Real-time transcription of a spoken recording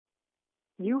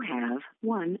You have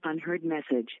one unheard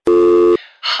message.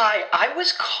 Hi, I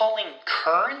was calling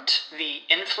Current, the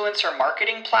influencer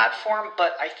marketing platform,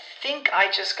 but I think I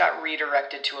just got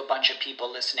redirected to a bunch of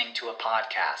people listening to a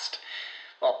podcast.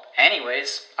 Well,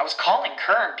 anyways, I was calling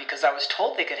Current because I was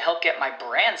told they could help get my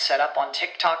brand set up on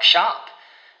TikTok Shop,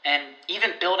 and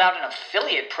even build out an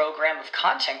affiliate program of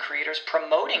content creators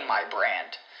promoting my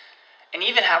brand, and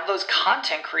even have those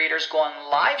content creators go on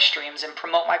live streams and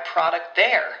promote my product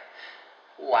there.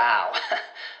 Wow,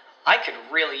 I could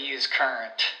really use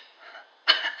Current.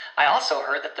 I also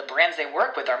heard that the brands they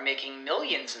work with are making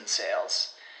millions in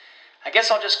sales. I guess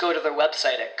I'll just go to their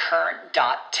website at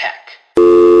current.tech.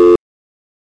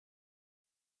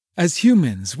 As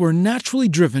humans, we're naturally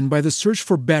driven by the search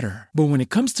for better. But when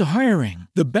it comes to hiring,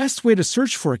 the best way to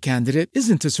search for a candidate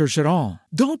isn't to search at all.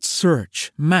 Don't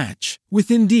search, match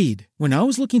with Indeed. When I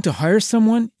was looking to hire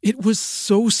someone, it was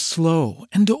so slow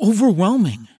and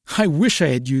overwhelming. I wish I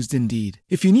had used Indeed.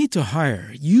 If you need to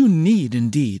hire, you need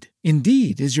Indeed.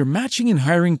 Indeed is your matching and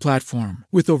hiring platform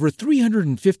with over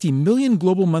 350 million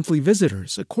global monthly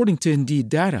visitors, according to Indeed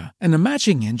data, and a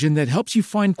matching engine that helps you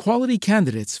find quality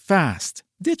candidates fast.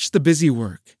 Ditch the busy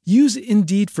work. Use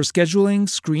Indeed for scheduling,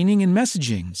 screening, and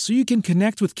messaging so you can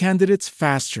connect with candidates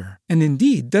faster. And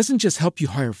Indeed doesn't just help you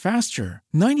hire faster.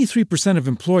 93% of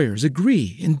employers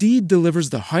agree Indeed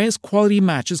delivers the highest quality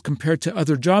matches compared to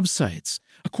other job sites,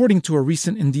 according to a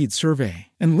recent Indeed survey.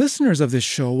 And listeners of this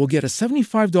show will get a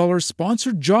 $75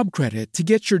 sponsored job credit to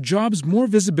get your jobs more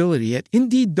visibility at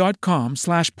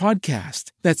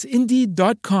Indeed.com/podcast. That's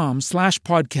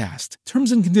Indeed.com/podcast.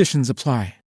 Terms and conditions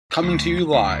apply. Coming to you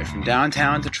live from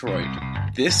downtown Detroit,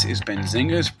 this is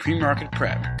Benzinga's Pre-Market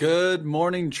Prep. Good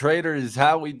morning, traders.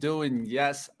 How we doing?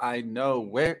 Yes, I know.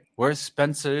 Where's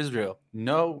Spencer Israel?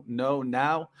 No,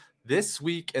 now. This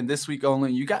week and this week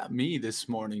only, you got me this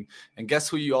morning. And guess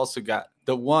who you also got?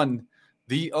 The one,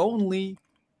 the only,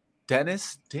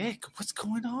 Dennis Dick. What's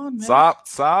going on, man? Stop.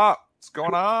 What's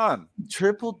going on?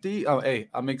 Triple D. Oh, hey,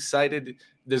 I'm excited.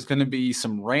 There's going to be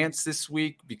some rants this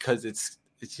week because it's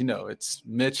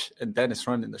Mitch and Dennis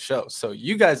running the show. So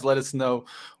you guys let us know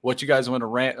what you guys want to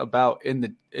rant about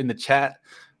in the chat.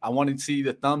 I want to see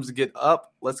the thumbs get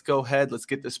up. Let's go ahead. Let's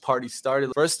get this party started.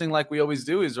 First thing, like we always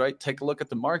do, is take a look at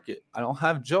the market. I don't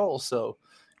have Joel, so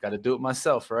got to do it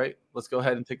myself, right? Let's go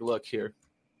ahead and take a look here.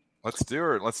 Let's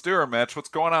do it, Mitch. What's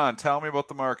going on? Tell me about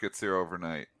the markets here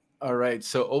overnight. All right.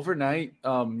 So overnight,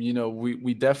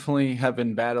 we definitely have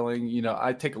been battling.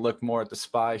 I take a look more at the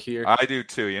SPY here. I do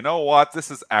too. You know what?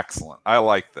 This is excellent. I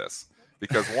like this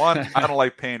because one, I don't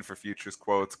like paying for futures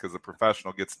quotes because the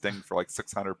professional gets dinged for like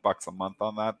 $600 a month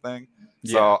on that thing.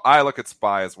 Yeah. So I look at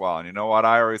SPY as well. And you know what?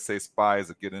 I always say SPY is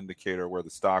a good indicator where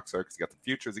the stocks are because you got the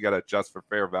futures, you got to adjust for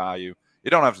fair value. You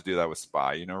don't have to do that with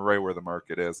SPY. You know right where the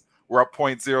market is. We're up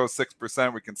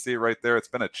 0.06%. We can see it right there. It's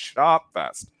been a chop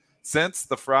fest. Since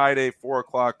the Friday 4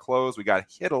 o'clock close, we got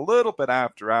hit a little bit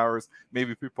after hours.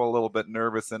 Maybe people a little bit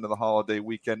nervous into the holiday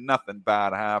weekend. Nothing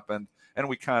bad happened. And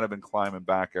we kind of been climbing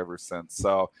back ever since.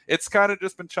 So it's kind of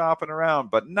just been chopping around,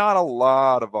 but not a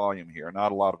lot of volume here.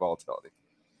 Not a lot of volatility.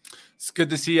 It's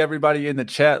good to see everybody in the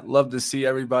chat. Love to see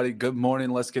everybody. Good morning.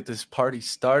 Let's get this party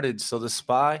started. So the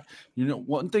SPY,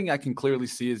 one thing I can clearly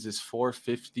see is this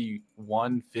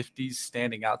 451.50s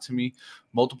standing out to me.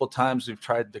 Multiple times we've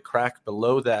tried to crack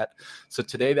below that. So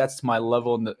today that's my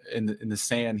level in the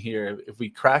sand here. If we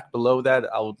crack below that,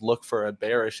 I would look for a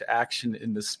bearish action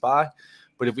in the SPY.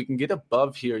 But if we can get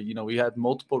above here, we had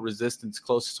multiple resistance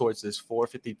close towards this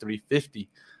 453.50.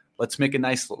 Let's make a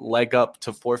nice leg up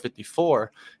to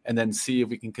 454 and then see if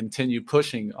we can continue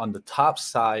pushing on the top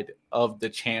side of the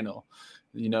channel,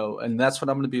 and that's what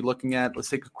I'm going to be looking at. Let's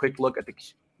take a quick look at the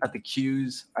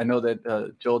Qs. I know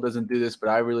that Joel doesn't do this, but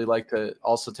I really like to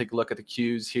also take a look at the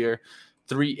Qs here.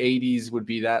 380s would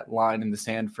be that line in the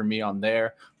sand for me on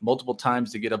there. Multiple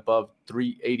times to get above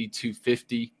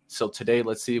 382.50. So today,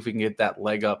 let's see if we can get that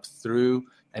leg up through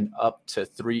and up to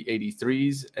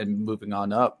 383s and moving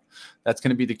on up. That's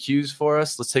going to be the Qs for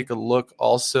us. Let's take a look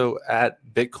also at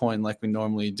Bitcoin like we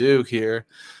normally do here.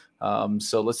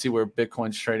 So let's see where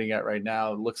Bitcoin's trading at right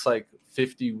now. It looks like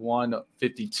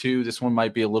 51.52. This one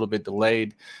might be a little bit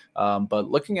delayed.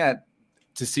 But looking at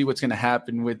to see what's going to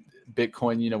happen with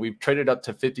Bitcoin, we've traded up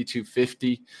to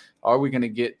 52.50. Are we going to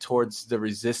get towards the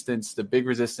resistance? The big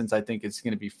resistance, I think, is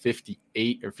going to be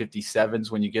 58 or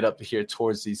 57s when you get up to here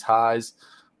towards these highs.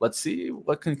 Let's see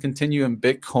what can continue in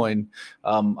Bitcoin.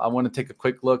 I want to take a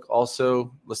quick look.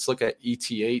 Also, let's look at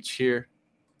ETH here.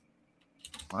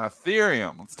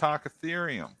 Ethereum. Let's talk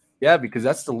Ethereum. Yeah, because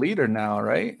that's the leader now,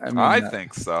 right? I mean, I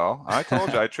think so. I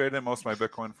told you I traded in most of my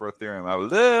Bitcoin for Ethereum. I have a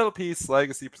little piece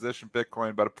legacy position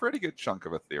Bitcoin, but a pretty good chunk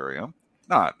of Ethereum.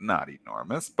 Not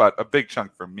enormous, but a big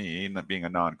chunk for me, being a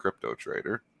non-crypto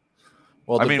trader.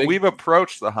 well, I mean, we've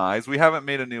approached the highs. We haven't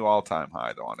made a new all-time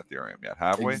high though on Ethereum yet,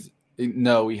 have we?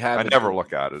 No, we I haven't. never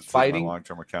look at it. It's in Fighting my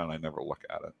long-term account. I never look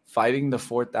at it. Fighting the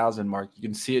 4,000 mark. You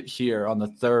can see it here on the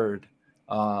third.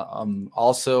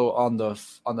 Also on the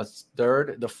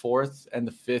third, the fourth, and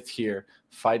the fifth here,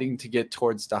 fighting to get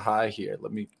towards the high here.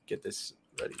 Let me get this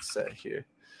ready, set here.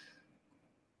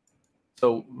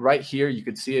 So right here, you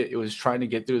could see it. It was trying to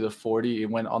get through the 40. It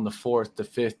went on the fourth, the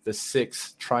fifth, the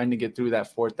sixth, trying to get through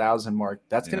that 4,000 mark.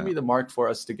 That's going to be the mark for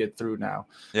us to get through now.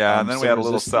 Yeah, and then we had a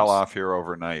little sell-off here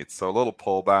overnight. So a little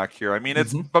pullback here. I mean,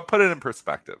 but put it in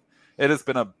perspective. It has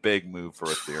been a big move for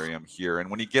Ethereum here.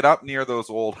 And when you get up near those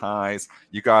old highs,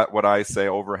 you got what I say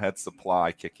overhead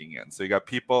supply kicking in. So you got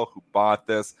people who bought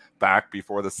this back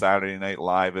before the Saturday Night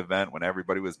Live event when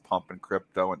everybody was pumping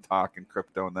crypto and talking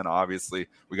crypto. And then obviously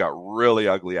we got really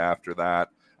ugly after that.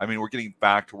 I mean, we're getting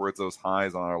back towards those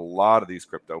highs on a lot of these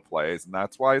crypto plays. And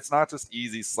that's why it's not just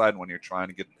easy sledding when you're trying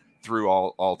to get through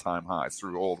all-time highs,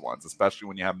 through old ones, especially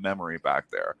when you have memory back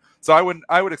there. So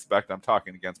I would expect, I'm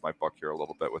talking against my book here a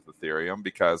little bit with Ethereum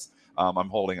because I'm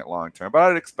holding it long term, but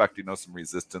I'd expect, some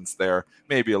resistance there,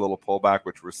 maybe a little pullback,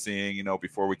 which we're seeing,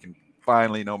 before we can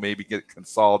finally, maybe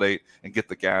consolidate and get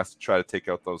the gas to try to take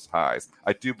out those highs.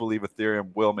 I do believe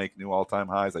Ethereum will make new all-time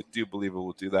highs. I do believe it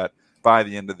will do that by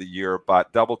the end of the year,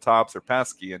 but double tops are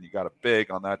pesky, and you got a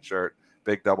big on that chart,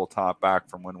 big double top back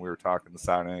from when we were talking the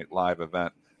Saturday Night Live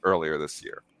event earlier this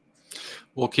year.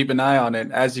 We'll keep an eye on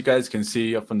it. As you guys can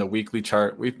see up on the weekly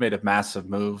chart, we've made a massive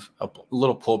move. A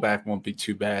little pullback won't be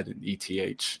too bad in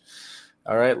ETH.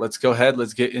 All right, let's go ahead.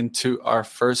 Let's get into our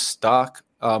first stock,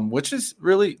 which is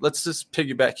really, let's just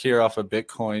piggyback here off of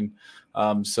Bitcoin.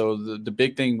 So the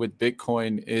big thing with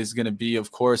Bitcoin is going to be, of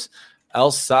course,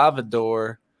 El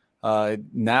Salvador.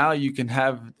 Now you can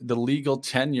have the legal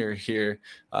tenure here.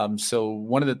 So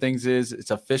one of the things is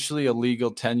it's officially a legal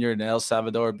tenure in El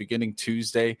Salvador beginning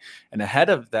Tuesday. And ahead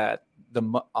of that,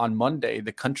 on Monday,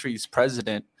 the country's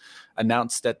president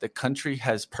announced that the country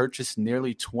has purchased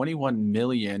nearly 21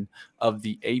 million of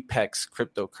the Apex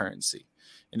cryptocurrency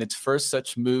in its first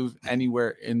such move anywhere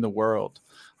in the world.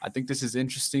 I think this is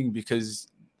interesting because,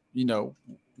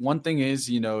 one thing is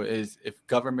if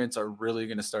governments are really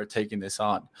going to start taking this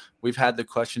on. We've had the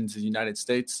questions in the United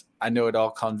States. I know it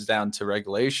all comes down to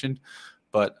regulation,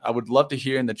 but I would love to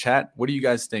hear in the chat, what do you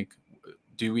guys think?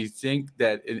 Do we think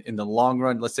that in the long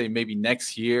run, let's say maybe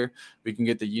next year, we can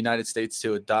get the United States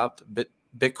to adopt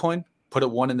Bitcoin? Put a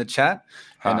 1 in the chat,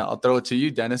 and I'll throw it to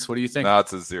you, Dennis. What do you think? No,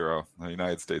 it's a 0. The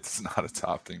United States is not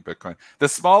adopting Bitcoin. The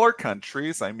smaller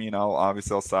countries,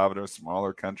 obviously El Salvador,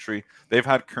 smaller country, they've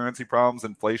had currency problems,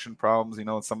 inflation problems, in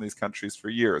some of these countries for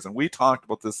years. And we talked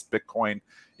about this Bitcoin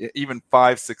even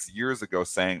 5-6 years ago,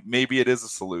 saying maybe it is a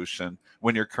solution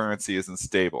when your currency isn't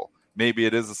stable. Maybe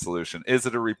it is a solution. Is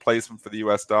it a replacement for the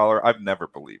US dollar? I've never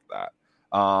believed that.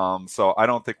 So I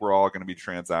don't think we're all going to be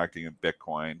transacting in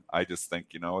Bitcoin. I just think,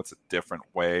 it's a different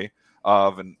way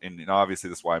of, and obviously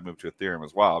this is why I moved to Ethereum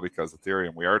as well, because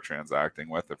Ethereum we are transacting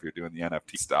with, if you're doing the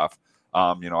NFT stuff.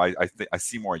 I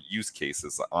see more use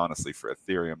cases, honestly, for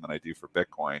Ethereum than I do for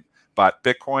Bitcoin. But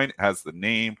Bitcoin has the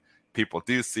name. People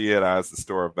do see it as the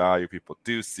store of value. People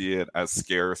do see it as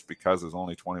scarce because there's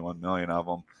only 21 million of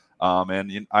them.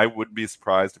 And I wouldn't be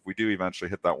surprised if we do eventually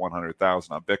hit that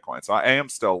 100,000 on Bitcoin. So I am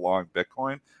still long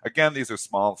Bitcoin. Again, these are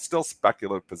small, still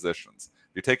speculative positions.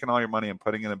 If you're taking all your money and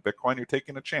putting it in Bitcoin, you're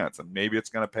taking a chance, and maybe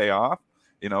it's going to pay off.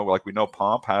 Like we know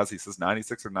Pomp he says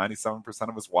 96 or 97%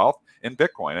 of his wealth in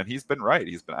Bitcoin. And he's been right.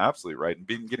 He's been absolutely right and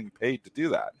been getting paid to do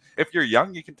that. If you're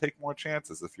young, you can take more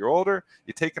chances. If you're older,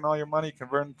 you're taking all your money,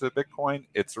 converting to Bitcoin,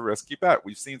 it's a risky bet.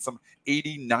 We've seen some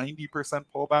 80, 90%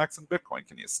 pullbacks in Bitcoin.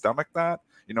 Can you stomach that?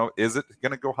 Is it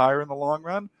going to go higher in the long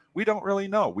run? We don't really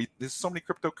know. There's so many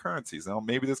cryptocurrencies.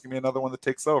 Maybe there's going to be another one that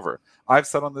takes over. I've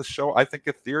said on this show, I think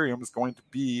Ethereum is going to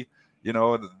be,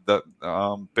 the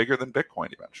bigger than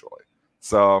Bitcoin eventually.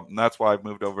 So that's why I've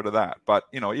moved over to that. But,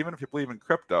 even if you believe in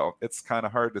crypto, it's kind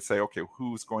of hard to say, okay,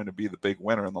 who's going to be the big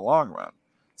winner in the long run?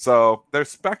 So they're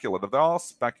speculative. They're all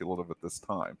speculative at this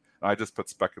time. And I just put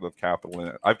speculative capital in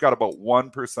it. I've got about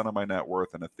 1% of my net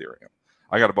worth in Ethereum.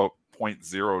 I got about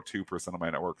 0.02% of my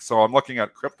net worth. So I'm looking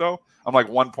at crypto. I'm like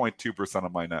 1.2%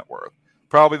 of my net worth.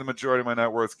 Probably the majority of my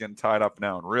net worth is getting tied up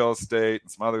now in real estate and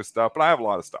some other stuff. But I have a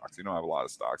lot of stocks. I have a lot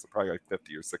of stocks. I probably got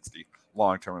 50 or 60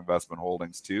 long-term investment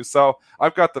holdings too. So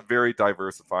I've got the very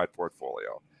diversified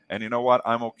portfolio. And you know what?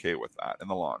 I'm okay with that in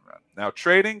the long run. Now,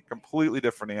 trading, completely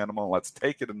different animal. Let's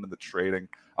take it into the trading.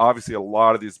 Obviously, a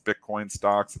lot of these Bitcoin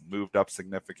stocks have moved up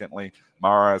significantly.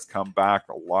 Mara has come back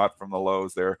a lot from the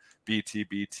lows there.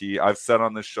 BT. I've said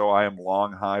on this show I am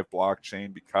long Hive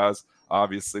blockchain because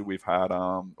obviously we've had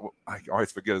I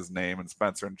always forget his name, and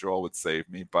Spencer and Joel would save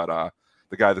me, but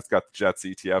the guy that's got the Jets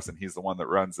ETFs, and he's the one that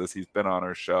runs this. He's been on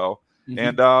our show,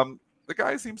 and the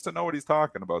guy seems to know what he's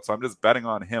talking about. So I'm just betting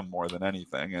on him more than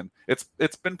anything, and it's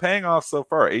been paying off so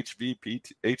far. HVBT,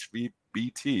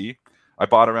 I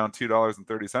bought around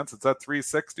 $2.30. It's at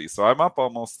 360, so I'm up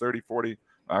almost 30, 40.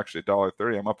 Actually,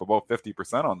 $1.30. I'm up about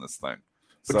 50% on this thing.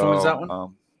 Which one is that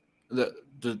one?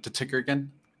 The ticker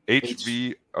again?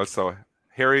 HV. So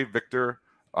Harry Victor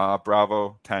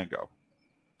Bravo Tango.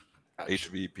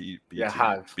 HVBT. Yeah,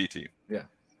 Hive. BT. Yeah.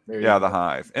 The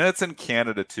Hive. And it's in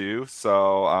Canada too.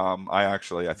 So I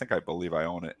believe I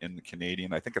own it in the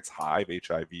Canadian. I think it's Hive,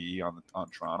 HIVE on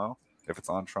Toronto, if it's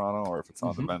on Toronto or if it's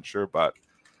on the Venture. But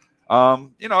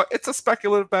it's a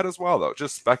speculative bet as well, though.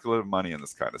 Just speculative money in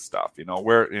this kind of stuff.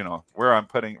 Where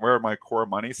my core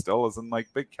money still is in like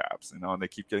big caps, and they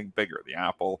keep getting bigger. The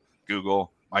Apple,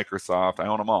 Google, Microsoft, I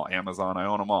own them all. Amazon, I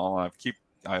own them all. And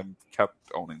I've kept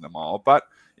owning them all. But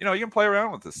you can play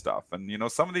around with this stuff, and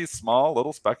some of these small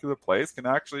little speculative plays can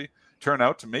actually turn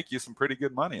out to make you some pretty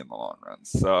good money in the long run.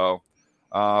 So,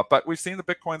 but we've seen the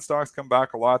Bitcoin stocks come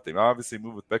back a lot. They've obviously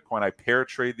moved with Bitcoin. I pair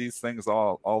trade these things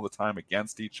all the time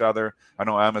against each other. I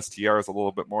know MSTR is a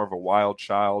little bit more of a wild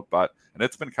child, and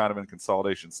it's been kind of in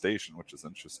consolidation station, which is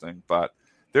interesting. But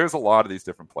there's a lot of these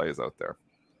different plays out there.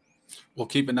 We'll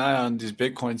keep an eye on these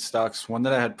Bitcoin stocks. One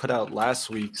that I had put out last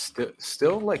week,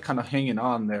 still like kind of hanging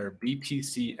on there,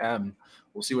 BTCM.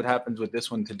 We'll see what happens with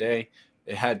this one today.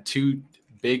 It had 2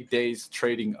 big days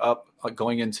trading up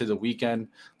going into the weekend.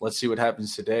 Let's see what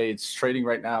happens today. It's trading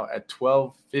right now at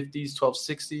 1250s,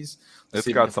 1260s. It's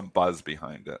got some buzz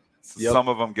behind it. Yep. Some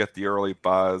of them get the early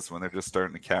buzz when they're just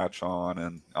starting to catch on,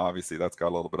 and obviously that's got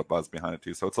a little bit of buzz behind it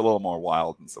too. So it's a little more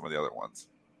wild than some of the other ones.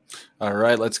 All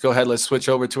right, let's go ahead. Let's switch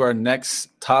over to our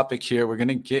next topic here. We're going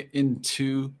to get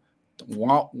into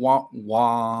Boeing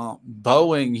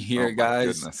here,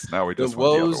 guys. Goodness. Now we just the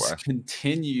woes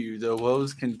continue. The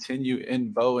woes continue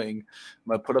in Boeing. I'm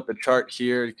going to put up the chart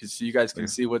here because you guys can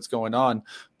see what's going on.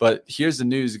 But here's the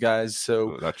news, guys.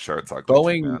 So that chart's ugly.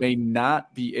 Boeing may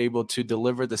not be able to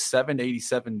deliver the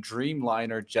 787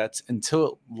 Dreamliner jets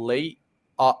until late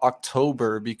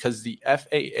October because the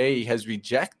FAA has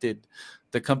rejected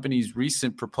the company's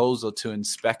recent proposal to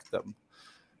inspect them.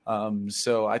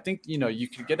 So I think, you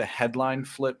could get a headline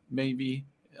flip maybe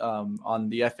on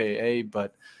the FAA,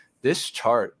 but this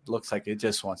chart looks like it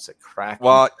just wants to crack.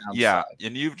 Well, yeah,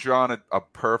 and you've drawn a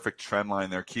perfect trend line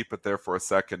there. Keep it there for a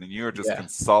second, and you're just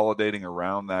consolidating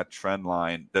around that trend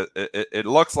line. It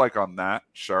looks like on that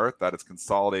chart that it's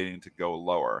consolidating to go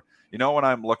lower. When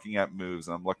I'm looking at moves,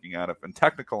 and I'm looking at it, and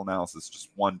technical analysis is just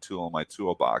one tool in my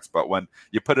toolbox. But when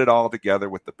you put it all together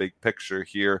with the big picture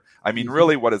here, I mean,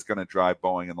 really what is going to drive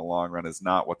Boeing in the long run is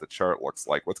not what the chart looks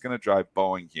like. What's going to drive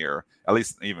Boeing here, at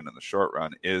least even in the short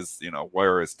run, is,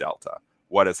 where is Delta?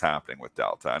 What is happening with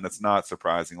Delta? And it's not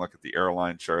surprising. Look at the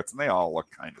airline charts, and they all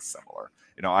look kind of similar.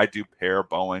 I do pair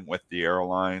Boeing with the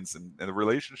airlines, and the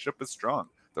relationship is strong.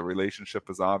 The relationship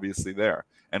is obviously there.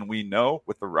 And we know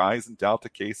with the rise in Delta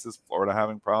cases, Florida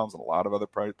having problems, and a lot of other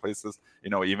places,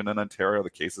 even in Ontario, the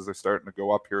cases are starting to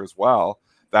go up here as well,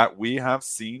 that we have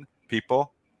seen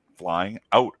people flying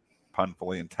out,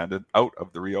 punfully intended, out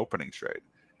of the reopening trade.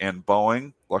 And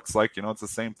Boeing looks like, it's the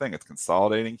same thing. It's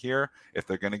consolidating here. If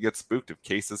they're going to get spooked,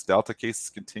 if Delta cases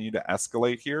continue to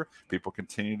escalate here, people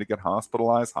continue to get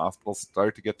hospitalized, hospitals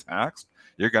start to get taxed,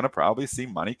 you're going to probably see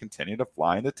money continue to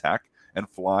fly into tech and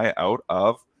fly out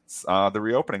of the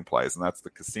reopening plays. And that's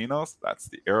the casinos, that's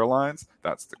the airlines,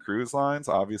 that's the cruise lines,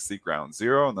 obviously Ground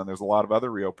Zero. And then there's a lot of other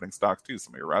reopening stocks too,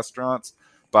 some of your restaurants.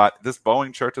 But this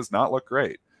Boeing chart does not look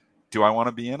great. Do I want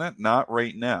to be in it? Not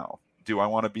right now. Do I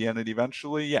want to be in it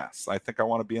eventually? Yes. I think I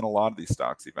want to be in a lot of these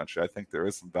stocks eventually. I think there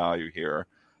is some value here.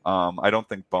 I don't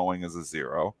think Boeing is a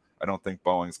zero. I don't think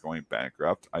Boeing's going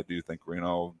bankrupt. I do think,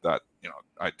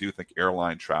 I do think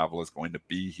airline travel is going to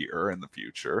be here in the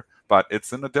future, but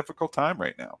it's in a difficult time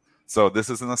right now. So this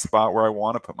isn't a spot where I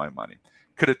want to put my money.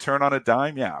 Could it turn on a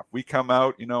dime? Yeah. If we come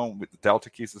out, with the Delta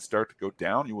cases start to go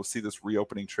down, you will see this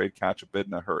reopening trade catch a bid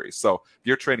in a hurry. So if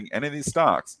you're trading any of these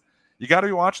stocks, you got to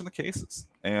be watching the cases.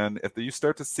 And if you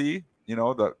start to see,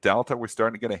 the Delta, we're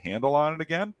starting to get a handle on it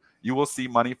again, you will see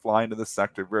money fly into the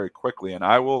sector very quickly. And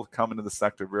I will come into the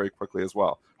sector very quickly as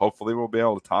well. Hopefully we'll be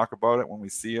able to talk about it when we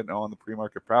see it on the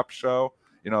pre-market prep show.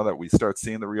 that we start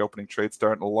seeing the reopening trade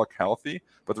starting to look healthy,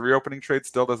 but the reopening trade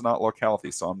still does not look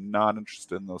healthy. So I'm not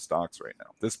interested in those stocks right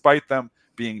now, despite them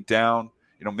being down.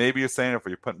 Maybe you're saying if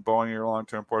you're putting Boeing in your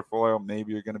long-term portfolio,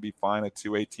 maybe you're going to be fine at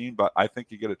 218, but I think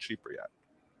you get it cheaper yet.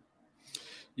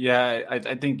 Yeah,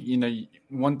 I think,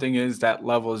 one thing is that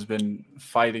level has been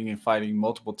fighting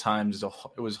multiple times.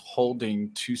 It was holding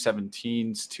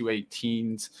 217s,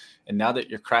 218s, and now that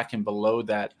you're cracking below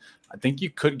that, I think you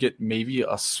could get maybe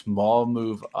a small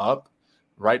move up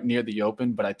right near the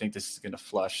open, but I think this is going to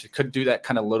flush. It could do that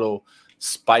kind of little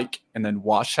spike and then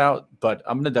wash out, but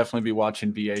I'm going to definitely be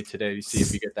watching BA today to see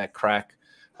if you get that crack.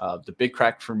 The big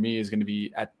crack for me is going to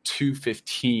be at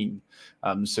 215.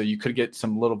 So you could get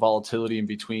some little volatility in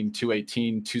between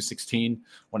 218, 216.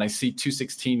 When I see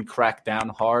 216 crack down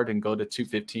hard and go to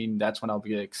 215, that's when I'll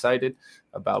be excited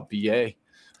about BA.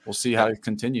 We'll see how it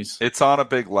continues. It's on a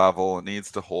big level. It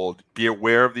needs to hold. Be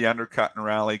aware of the undercut and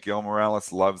rally. Gil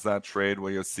Morales loves that trade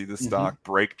where you'll see the stock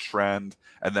break trend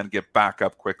and then get back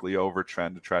up quickly over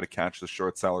trend to try to catch the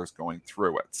short sellers going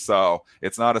through it. So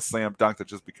it's not a slam dunk that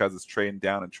just because it's trading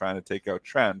down and trying to take out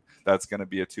trend, that's going to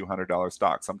be a $200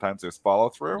 stock. Sometimes there's follow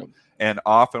through. And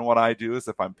often what I do is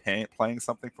if I'm playing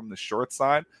something from the short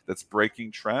side that's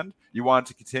breaking trend, you want it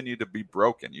to continue to be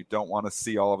broken. You don't want to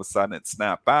see all of a sudden it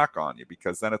snap back on you,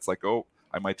 because then it's like, oh,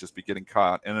 I might just be getting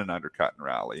caught in an undercut and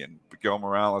rally. And Gil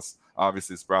Morales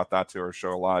obviously has brought that to our show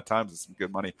a lot of times. It's some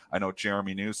good money. I know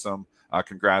Jeremy Newsom.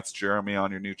 Congrats, Jeremy,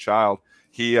 on your new child.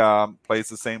 He plays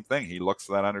the same thing. He looks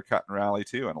for that undercut and rally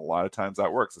too, and a lot of times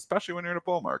that works, especially when you're in a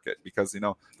bull market, because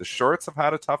the shorts have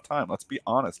had a tough time. Let's be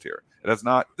honest here. It has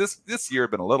not this year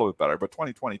been a little bit better, but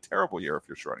 2020 terrible year if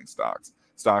you're shorting stocks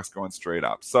going straight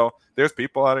up. So there's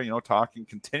people that are talking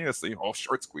continuously, oh,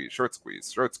 short squeeze, short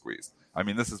squeeze, short squeeze. I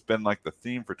mean, this has been like the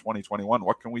theme for 2021.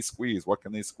 What can we squeeze? What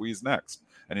can they squeeze next?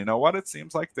 And you know what? It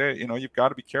seems like you've got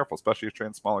to be careful, especially if you're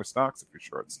trading smaller stocks, if you're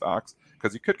short stocks,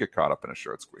 because you could get caught up in a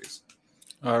short squeeze.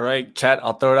 All right, chat,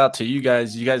 I'll throw it out to you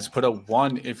guys. You guys put a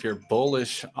 1 if you're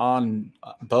bullish on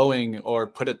Boeing, or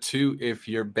put a 2 if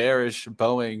you're bearish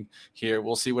Boeing here.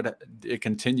 We'll see what it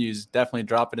continues. Definitely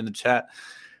drop it in the chat.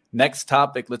 Next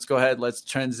topic, let's go ahead. Let's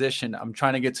transition. I'm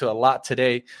trying to get to a lot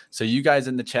today, so you guys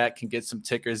in the chat can get some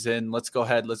tickers in. Let's go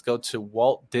ahead. Let's go to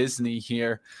Walt Disney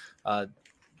here,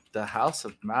 the House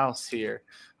of Mouse here.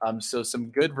 So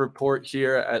some good report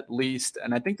here at least.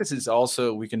 And I think this is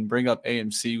also, we can bring up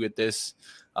AMC with this.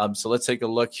 So let's take a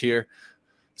look here.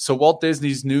 So Walt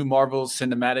Disney's new Marvel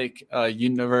Cinematic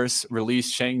Universe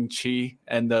released Shang-Chi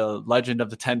and the Legend of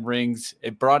the Ten Rings.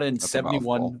 It brought in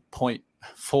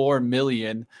 71.4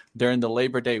 million during the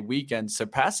Labor Day weekend,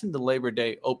 surpassing the Labor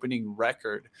Day opening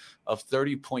record of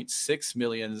 30.6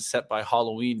 million set by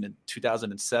Halloween in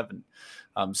 2007.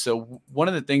 So one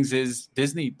of the things is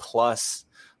Disney Plus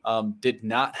did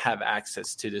not have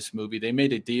access to this movie. They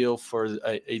made a deal for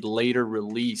a later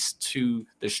release to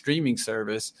the streaming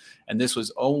service, and this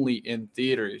was only in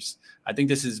theaters. I think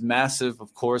this is massive,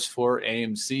 of course, for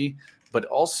AMC, but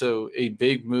also a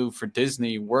big move for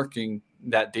Disney working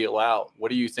that deal out.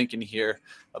 What are you thinking here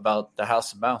about the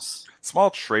House of Mouse? Small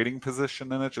trading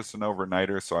position in it, just an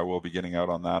overnighter, so I will be getting out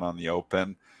on that on the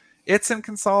open. It's in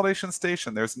consolidation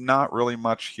station. There's not really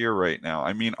much here right now.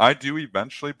 I mean, I do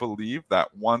eventually believe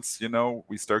that once,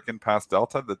 we start getting past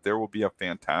Delta, that there will be a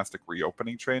fantastic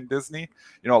reopening trade in Disney.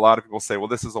 A lot of people say, well,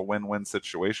 this is a win-win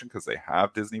situation because they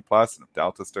have Disney Plus, and if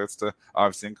Delta starts to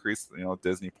obviously increase,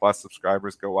 Disney Plus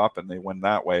subscribers go up and they win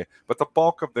that way. But the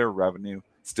bulk of their revenue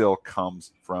still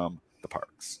comes from the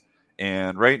parks.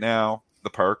 And right now, the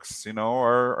parks,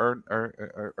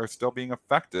 are still being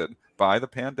affected by the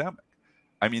pandemic.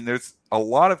 I mean, there's a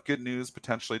lot of good news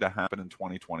potentially to happen in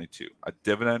 2022. A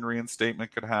dividend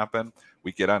reinstatement could happen.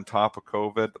 We get on top of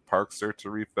COVID. The parks start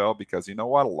to refill because you know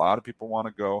what? A lot of people want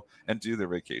to go and do their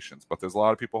vacations, but there's a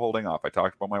lot of people holding off. I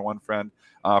talked about my one friend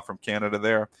from Canada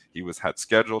there. He had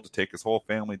scheduled to take his whole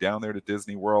family down there to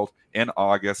Disney World in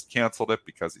August, canceled it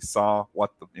because he saw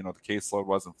what the caseload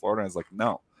was in Florida. And I was like,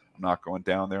 no, I'm not going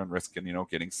down there and risking,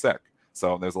 getting sick.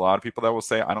 So there's a lot of people that will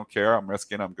say, I don't care. I'm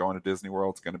risking. I'm going to Disney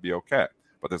World. It's going to be okay.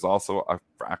 But there's also a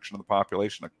fraction of the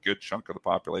population, a good chunk of the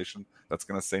population, that's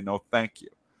going to say no thank you.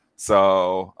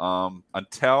 So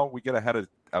until we get ahead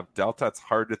of Delta, it's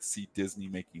hard to see Disney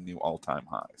making new all-time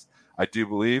highs. I do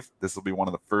believe this will be one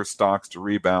of the first stocks to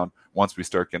rebound once we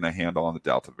start getting a handle on the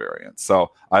Delta variant.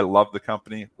 So I love the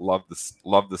company, love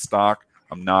the stock.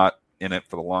 I'm not in it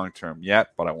for the long term yet,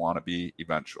 but I want to be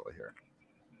eventually here.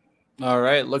 All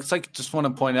right. Looks like just want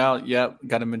to point out,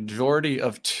 got a majority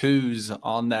of twos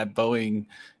on that Boeing.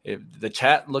 The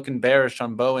chat looking bearish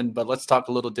on Boeing, but let's talk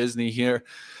a little Disney here.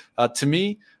 To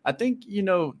me, I think,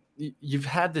 you've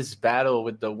had this battle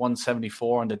with the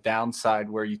 174 on the downside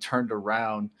where you turned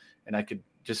around, and I could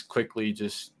just quickly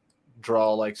just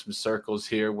draw like some circles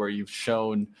here where you've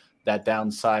shown that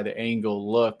downside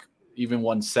angle. Look, even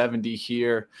 170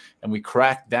 here, and we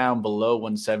cracked down below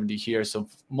 170 here. So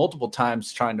multiple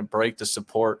times trying to break the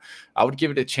support. I would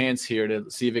give it a chance here to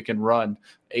see if it can run.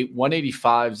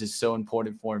 185s is so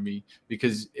important for me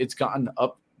because it's gotten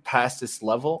up past this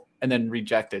level and then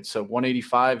rejected. So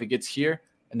 185, it gets here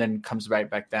and then comes right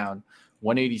back down.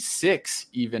 186,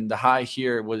 even the high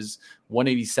here was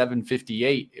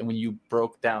 187.58. And when you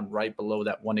broke down right below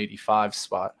that 185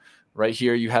 spot, right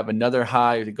here, you have another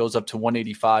high that goes up to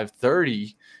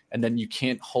 185.30, and then you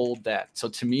can't hold that. So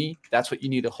to me, that's what you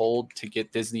need to hold to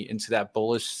get Disney into that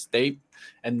bullish state,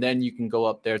 and then you can go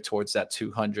up there towards that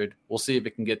 200. We'll see if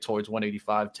it can get towards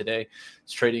 185 today.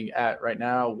 It's trading at right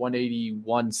now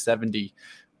 181.70.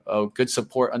 Good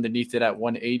support underneath it at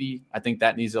 180. I think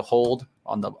that needs a hold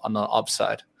on the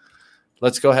upside.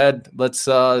 Let's go ahead. Let's,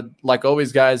 like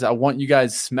always, guys, I want you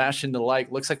guys smashing the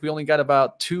like. Looks like we only got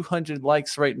about 200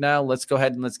 likes right now. Let's go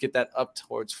ahead and let's get that up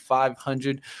towards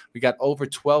 500. We got over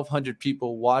 1,200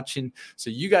 people watching. So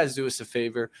you guys do us a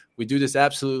favor. We do this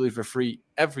absolutely for free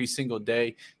every single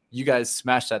day. You guys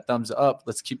smash that thumbs up.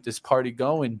 Let's keep this party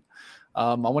going.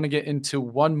 I want to get into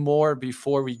one more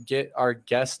before we get our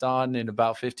guest on in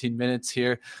about 15 minutes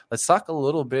here. Let's talk a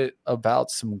little bit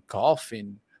about some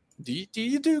golfing. Do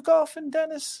you do golfing,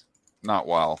 Dennis? Not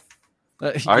well.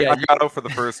 Yeah. I got out for the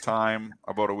first time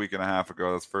about a week and a half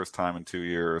ago. That's the first time in 2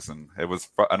 years, and it was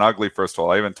an ugly first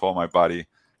hole. I even told my buddy,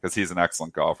 because he's an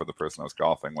excellent golfer, the person I was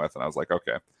golfing with, and I was like,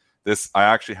 okay, I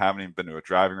actually haven't even been to a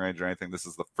driving range or anything. This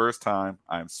is the first time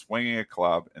I'm swinging a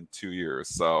club in 2 years,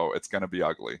 so it's going to be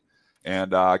ugly.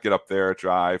 And get up there,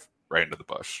 drive right into the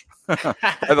bush.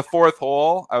 At the fourth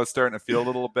hole, I was starting to feel a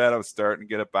little bit. I was starting to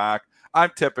get it back. I'm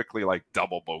typically like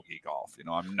double bogey golf.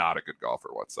 I'm not a good golfer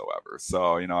whatsoever.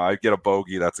 So, I get a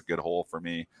bogey. That's a good hole for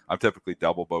me. I'm typically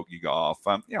double bogey golf.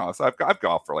 So I've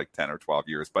golfed for like 10 or 12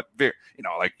 years, but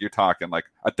like you're talking like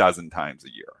a dozen times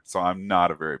a year. So I'm not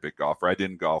a very big golfer. I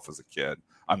didn't golf as a kid.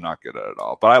 I'm not good at it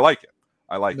all, but I like it.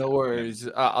 No worries.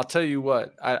 I'll tell you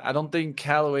what, I don't think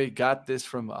Callaway got this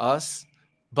from us,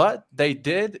 but they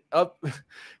did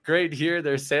upgrade here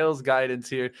their sales guidance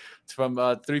here from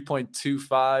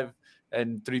 3.25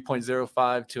 and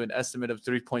 3.05 to an estimate of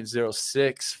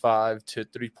 3.065 to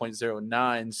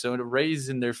 3.09. So a raise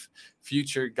in their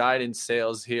future guidance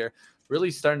sales here,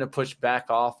 really starting to push back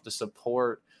off the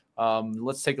support.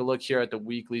 Let's take a look here at the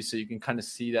weekly so you can kind of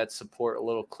see that support a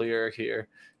little clearer here.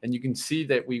 And you can see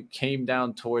that we came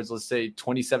down towards, let's say,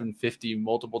 2750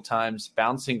 multiple times,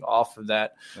 bouncing off of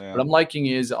that. Yeah. What I'm liking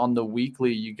is on the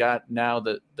weekly, you got now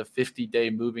the 50-day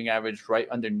moving average right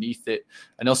underneath it.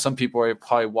 I know some people are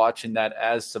probably watching that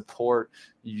as support.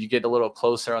 You get a little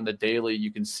closer on the daily.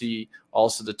 You can see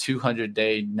also the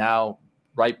 200-day now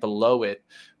right below it,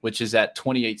 which is at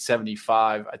 28.75.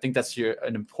 I think that's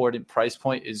an important price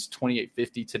point is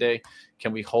 28.50 today.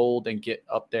 Can we hold and get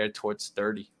up there towards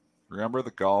 30? Remember,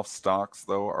 the golf stocks,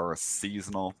 though, are a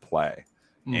seasonal play.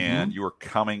 Mm-hmm. And you are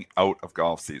coming out of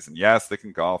golf season. Yes, they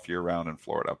can golf year-round in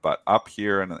Florida, but up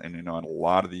here and in a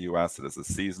lot of the U.S., it is a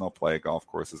seasonal play. Golf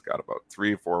course has got about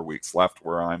 3 or 4 weeks left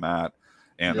where I'm at,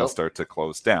 and they'll start to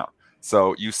close down.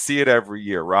 So you see it every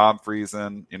year. Rob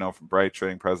Friesen, from Bright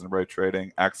Trading, President of Bright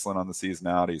Trading, excellent on the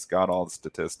seasonality. He's got all the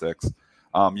statistics.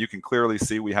 You can clearly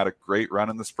see we had a great run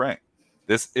in the spring.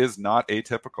 This is not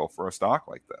atypical for a stock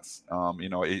like this.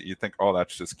 You think, that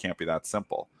just can't be that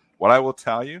simple. What I will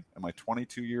tell you, in my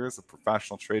 22 years of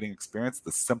professional trading experience,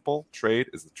 the simple trade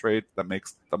is the trade that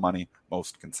makes the money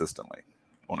most consistently.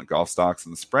 Owning golf stocks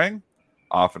in the spring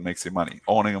often makes you money.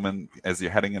 Owning them as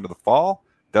you're heading into the fall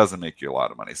doesn't make you a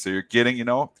lot of money. So you're getting,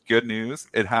 good news.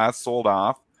 It has sold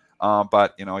off.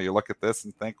 But, you look at this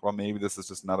and think, well, maybe this is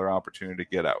just another opportunity to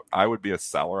get out. I would be a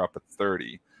seller up at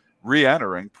 30,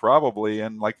 re-entering probably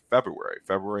in like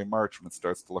February, March, when it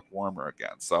starts to look warmer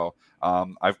again. So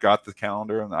I've got the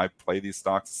calendar and I play these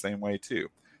stocks the same way too.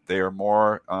 They are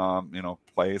more,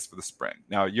 plays for the spring.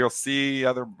 Now you'll see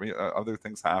other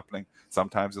things happening.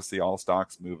 Sometimes you'll see all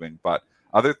stocks moving, but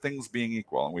other things being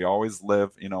equal, and we always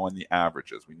live, in the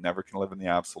averages. We never can live in the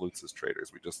absolutes as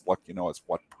traders. We just look, as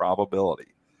what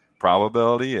probability.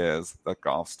 Probability is that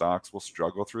golf stocks will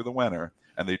struggle through the winter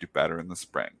and they do better in the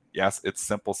spring. Yes, it's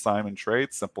Simple Simon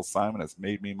trade. Simple Simon has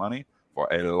made me money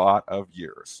for a lot of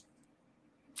years.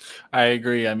 I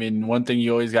agree. I mean, one thing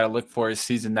you always got to look for is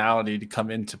seasonality to come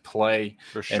into play.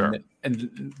 For sure.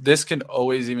 And this can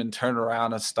always even turn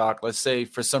around a stock. Let's say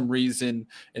for some reason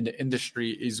in the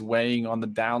industry is weighing on the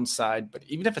downside, but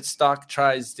even if a stock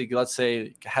tries to, let's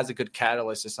say, has a good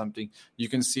catalyst or something, you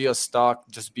can see a stock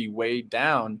just be weighed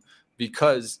down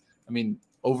because, I mean,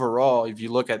 overall, if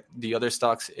you look at the other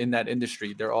stocks in that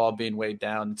industry, they're all being weighed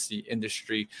down. It's the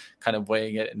industry kind of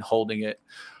weighing it and holding it.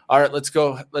 All right, let's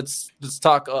go. Let's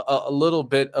talk a little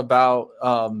bit about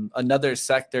another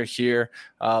sector here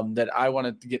that I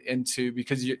wanted to get into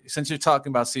because since you're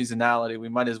talking about seasonality, we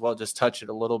might as well just touch it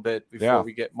a little bit before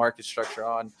we get market structure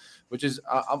on, which is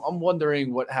I'm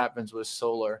wondering what happens with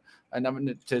solar. And I'm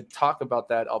going to talk about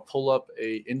that. I'll pull up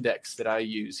a index that I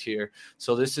use here.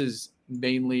 So this is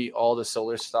mainly all the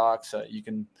solar stocks. You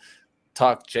can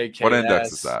talk JKS. What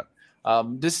index is that?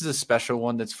 This is a special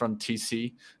one that's from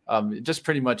TC. It just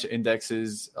pretty much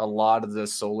indexes a lot of the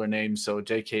solar names. So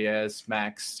JKS,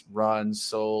 Max, Run,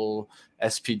 Sol,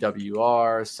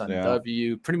 SPWR,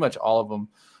 SunW, pretty much all of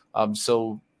them.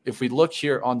 So if we look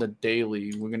here on the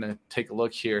daily, we're going to take a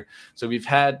look here. So we've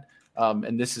had,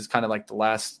 and this is kind of like the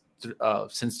last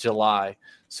since July.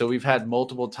 So we've had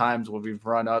multiple times where we've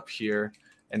run up here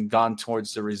and gone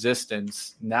towards the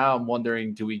resistance. Now I'm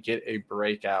wondering, do we get a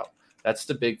breakout? That's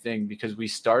the big thing because we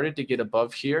started to get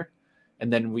above here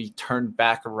and then we turned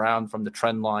back around from the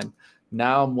trend line.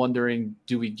 Now I'm wondering,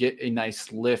 do we get a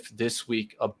nice lift this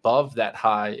week above that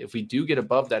high? If we do get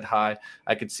above that high,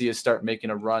 I could see us start making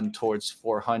a run towards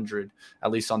 400, at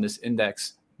least on this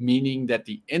index, meaning that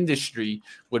the industry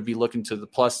would be looking to the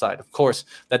plus side. Of course,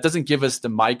 that doesn't give us the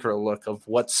micro look of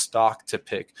what stock to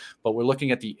pick, but we're looking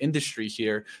at the industry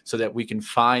here so that we can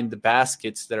find the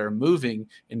baskets that are moving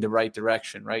in the right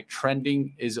direction, right?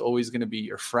 Trending is always going to be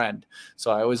your friend. So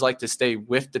I always like to stay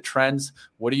with the trends.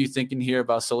 What are you thinking here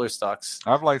about solar stocks?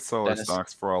 I've liked solar Dennis?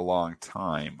 stocks for a long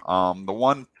time. The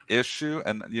one issue,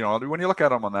 and when you look at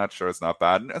them on that chart, it's not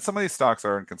bad. And some of these stocks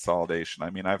are in consolidation. I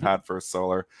mean, I've had First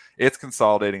Solar. It's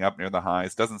consolidating up near the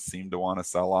highs. Doesn't seem to want to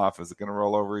sell off. Is it going to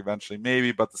roll over eventually?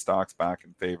 Maybe, but the stock's back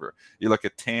in favor. You look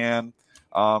at TAN.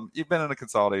 You've been in a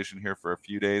consolidation here for a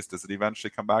few days. Does it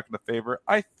eventually come back into favor?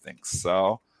 I think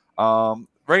so.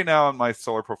 Right now in my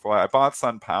solar portfolio, I bought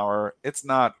SunPower. It's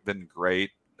not been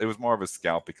great. It was more of a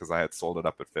scalp because I had sold it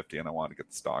up at 50 and I wanted to get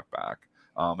the stock back.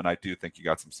 And I do think you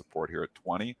got some support here at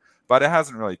 20, but it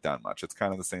hasn't really done much. It's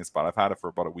kind of the same spot. I've had it for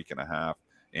about a week and a half,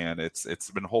 and it's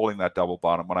been holding that double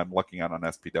bottom. What I'm looking at on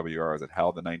SPWR is it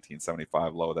held the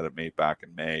 1975 low that it made back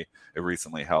in May. It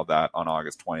recently held that on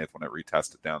August 20th when it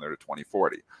retested down there to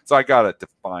 2040. So I got a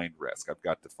defined risk. I've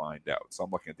got defined out. So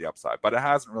I'm looking at the upside, but it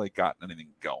hasn't really gotten anything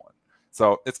going.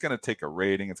 So it's going to take a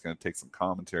rating. It's going to take some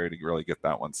commentary to really get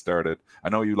that one started. I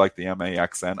know you like the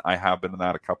MAXN. I have been in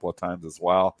that a couple of times as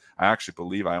well. I actually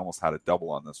believe I almost had a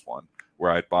double on this one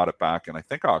where I bought it back in, I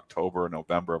think, October or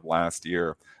November of last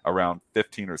year, around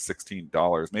 $15 or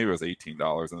 $16. Maybe it was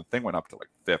 $18, and the thing went up to like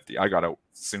 50. I got out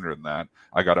sooner than that.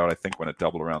 I got out, I think, when it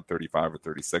doubled around 35 or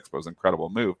 36, but it was an incredible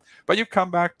move. But you've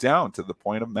come back down to the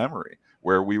point of memory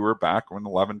where we were back when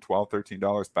 $11, $12,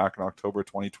 $13 back in October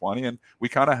 2020, and we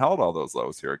kind of held all those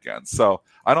lows here again. So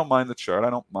I don't mind the chart. I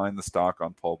don't mind the stock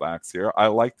on pullbacks here. I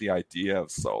like the idea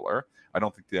of solar. I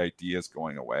don't think the idea is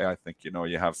going away. I think,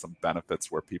 you have some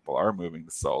benefits where people are moving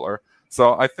to solar.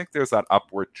 So I think there's that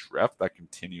upward drift that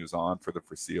continues on for the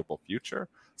foreseeable future.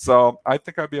 So I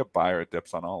think I'd be a buyer at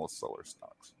dips on all the solar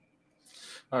stocks.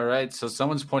 All right. So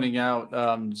someone's pointing out,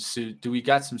 so do we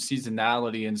got some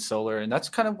seasonality in solar? And that's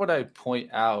kind of what I point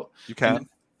out. You can.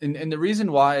 And the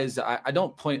reason why is I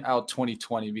don't point out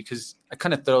 2020 because I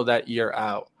kind of throw that year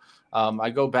out. I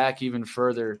go back even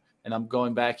further and I'm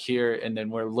going back here and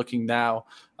then we're looking now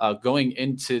going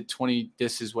into 20.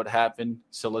 This is what happened.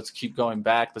 So let's keep going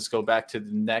back. Let's go back to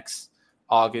the next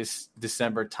August,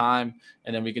 December time.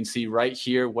 And then we can see right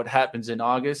here what happens in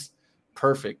August.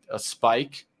 Perfect. A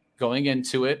spike going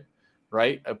into it,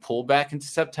 right? A pullback into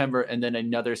September and then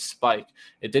another spike.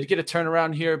 It did get a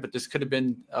turnaround here, but this could have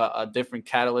been a different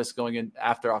catalyst going in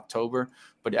after October.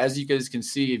 But as you guys can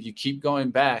see, if you keep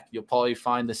going back, you'll probably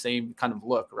find the same kind of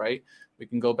look, right? We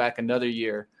can go back another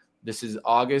year. This is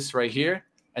August right here,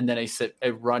 and then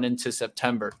a run into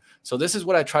September. So this is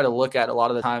what I try to look at a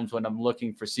lot of the times when I'm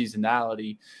looking for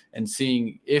seasonality and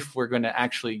seeing if we're going to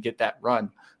actually get that run.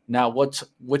 Now,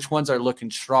 which ones are looking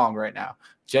strong right now?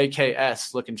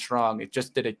 JKS looking strong. It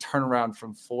just did a turnaround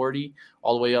from 40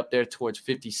 all the way up there towards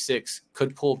 56.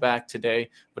 Could pull back today,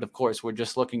 but of course, we're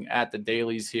just looking at the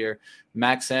dailies here.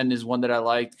 MaxN is one that I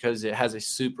like because it has a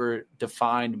super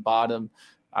defined bottom.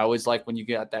 I always like when you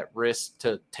get that risk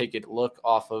to take it look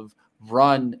off of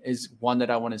Run is one that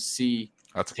I want to see.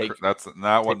 That take one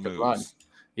the moves. run.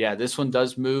 Yeah, this one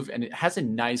does move, and it has a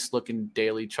nice looking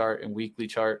daily chart and weekly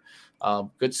chart.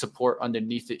 Good support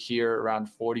underneath it here around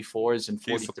 44s and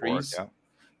 43s. Support, yeah.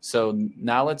 So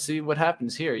now let's see what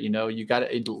happens here. You got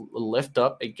a lift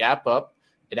up, a gap up.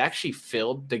 It actually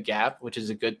filled the gap, which is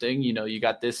a good thing. You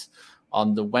got this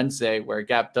on the Wednesday where it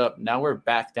gapped up. Now we're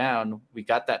back down. We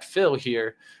got that fill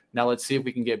here. Now let's see if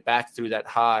we can get back through that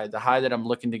high. The high that I'm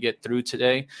looking to get through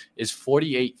today is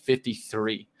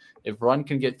 48.53. If Run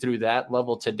can get through that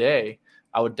level today,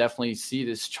 I would definitely see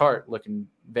this chart looking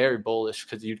very bullish,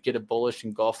 because you'd get a bullish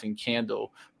engulfing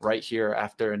candle right here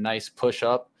after a nice push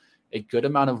up. A good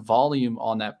amount of volume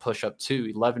on that push up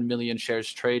too. 11 million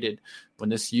shares traded, when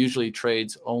this usually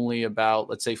trades only about,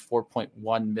 let's say,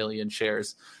 4.1 million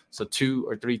shares. So 2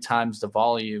 or 3 times the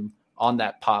volume on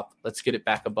that pop. Let's get it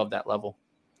back above that level.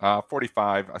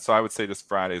 45. So I would say just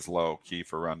Friday's low key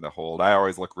for Run to hold. I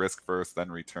always look risk first,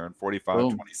 then return.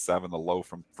 45.27, the low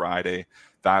from Friday.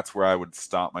 That's where I would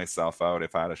stop myself out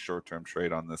if I had a short-term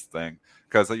trade on this thing.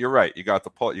 Because you're right, you got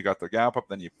the gap up,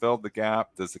 then you filled the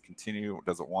gap. Does it continue?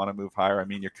 Does it want to move higher? I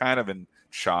mean, you're kind of in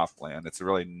chop land. It's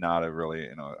really not a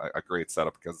great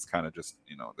setup, because it's kind of just,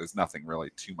 there's nothing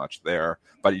really too much there.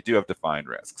 But you do have defined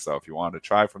risk. So if you wanted to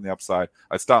try from the upside,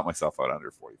 I'd stop myself out under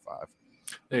 45.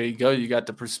 There you go. You got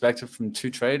the perspective from 2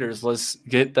 traders. Let's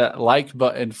get that like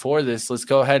button for this. Let's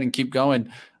go ahead and keep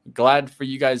going. Glad for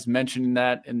you guys mentioning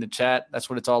that in the chat. That's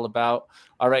what it's all about.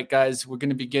 All right, guys, we're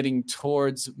going to be getting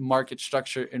towards market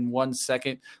structure in 1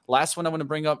 second. Last one I want to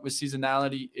bring up with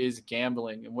seasonality is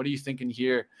gambling. And what are you thinking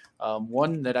here?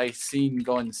 One that I seen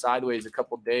going sideways a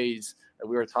couple days that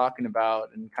we were talking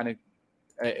about, and kind of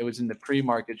it was in the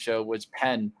pre-market show, was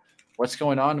Penn. What's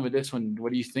going on with this one?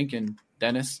 What are you thinking,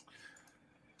 Dennis?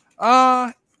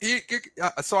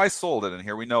 So I sold it in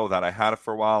here. We know that. I had it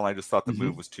for a while, and I just thought the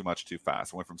move was too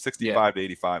fast. It went from 65 to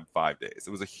 85 in 5 days.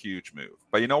 It was a huge move.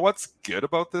 But you know what's good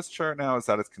about this chart now is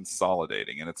that it's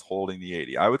consolidating and it's holding the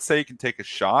 80. I would say you can take a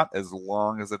shot as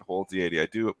long as it holds the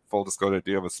 80. Full disclosure, I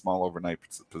do have a small overnight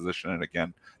position, and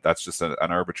again, that's just an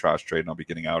arbitrage trade, and I'll be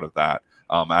getting out of that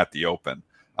at the open.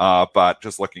 But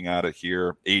just looking at it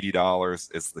here,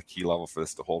 $80 is the key level for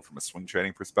this to hold from a swing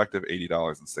trading perspective,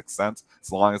 $80.06.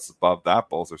 As long as it's above that,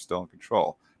 bulls are still in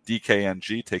control.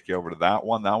 DKNG, take you over to that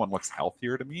one. That one looks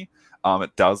healthier to me.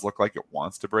 It does look like it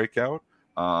wants to break out,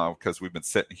 because we've been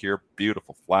sitting here,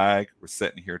 beautiful flag. We're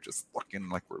sitting here just looking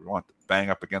like we want to bang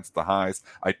up against the highs.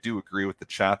 I do agree with the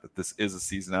chat that this is a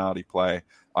seasonality play.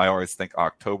 I always think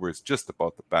October is just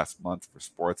about the best month for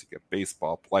sports. You get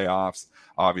baseball playoffs.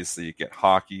 Obviously, you get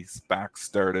hockey back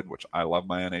started, which I love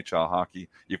my NHL hockey.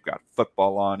 You've got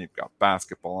football on. You've got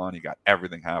basketball on. You got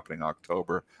everything happening in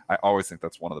October. I always think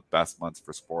that's one of the best months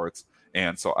for sports.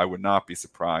 And so I would not be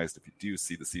surprised if you do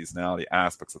see the seasonality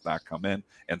aspects of that come in,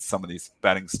 and some of these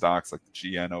betting stocks like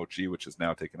the GNOG, which is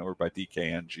now taken over by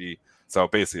DKNG. So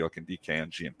basically, looking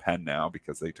DKNG and Penn now,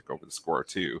 because they took over the score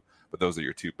too. But those are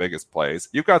your 2 biggest plays.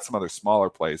 You've got some other smaller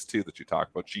plays too that you talk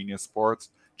about. Genius Sports,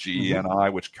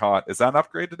 GENI, which caught. Is that an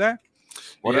upgrade today?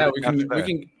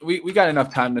 We got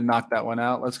enough time to knock that one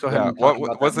out. Let's go ahead and talk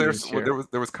about was that there. news here.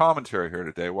 There was commentary here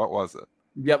today. What was it?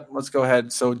 Yep, let's go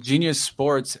ahead. So Genius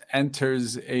Sports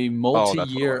enters a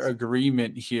multi-year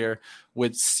agreement here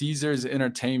with Caesars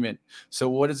Entertainment. So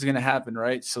what is going to happen,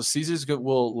 right? So Caesars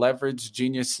will leverage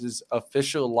Genius's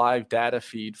official live data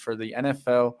feed for the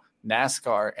NFL,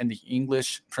 NASCAR, and the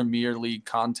English Premier League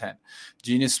content.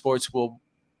 Genius Sports will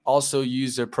also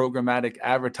use their programmatic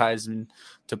advertising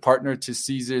to partner to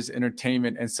Caesars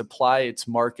Entertainment and supply its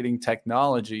marketing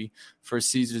technology for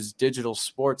Caesars digital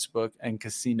sportsbook and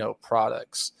casino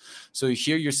products. So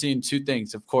here you're seeing 2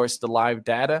 things, of course, the live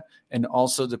data and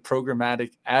also the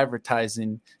programmatic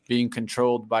advertising being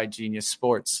controlled by Genius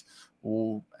Sports.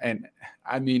 And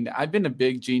I mean, I've been a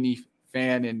big Genie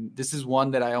fan, and this is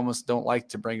one that I almost don't like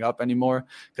to bring up anymore,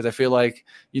 because I feel like,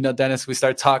 Dennis, we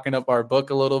start talking up our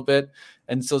book a little bit.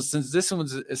 And so since this one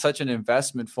is such an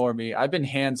investment for me, I've been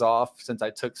hands off since I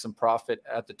took some profit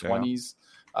at the 20s,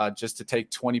 just to take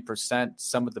 20%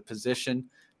 some of the position.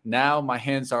 Now my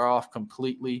hands are off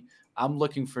completely. I'm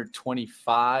looking for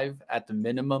 25 at the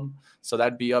minimum. So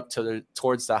that'd be up to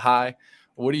towards the high.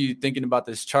 What are you thinking about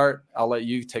this chart? I'll let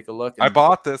you take a look. I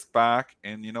bought this back,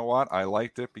 and you know what? I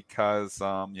liked it because,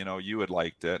 you had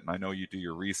liked it, and I know you do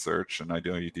your research, and I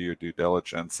know you do your due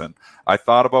diligence. And I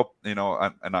thought about, and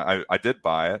I did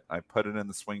buy it. I put it in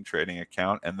the swing trading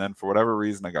account, and then for whatever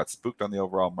reason, I got spooked on the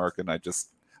overall market, and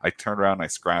I turned around and I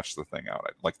scratched the thing out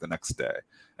like the next day.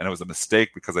 And it was a mistake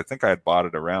because I think I had bought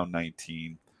it around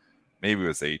 19, maybe it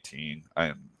was 18.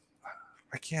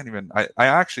 I can't even. I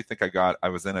actually think I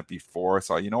was in it before.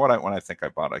 So you know what? When I think I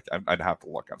bought it, I'd have to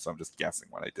look up. So I'm just guessing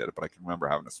when I did it, but I can remember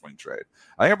having a swing trade.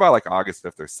 I think I bought like August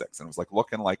 5th or 6th, and it was like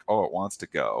looking like, oh, it wants to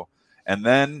go. And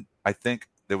then I think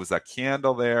there was that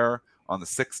candle there on the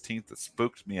 16th that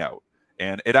spooked me out,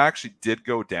 and it actually did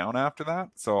go down after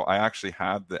that. So I actually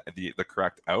had the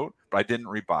correct out, but I didn't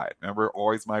rebuy it. Remember,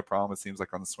 always my problem. It seems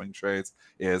like on the swing trades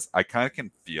is I kind of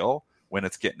can feel when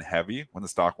it's getting heavy, when the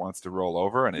stock wants to roll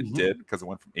over, and it did, because it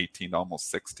went from 18 to almost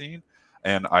 16,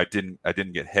 and I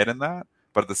didn't get hit in that.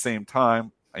 But at the same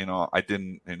time, I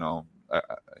didn't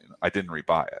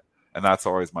rebuy it, and that's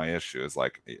always my issue. Is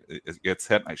like it gets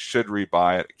hit, and I should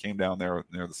rebuy it. It came down there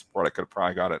near the support. I could have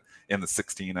probably got it in the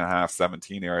 16.5,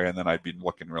 17 area, and then I'd be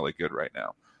looking really good right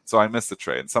now. So I missed the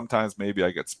trade. And sometimes maybe I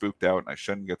get spooked out, and I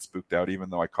shouldn't get spooked out, even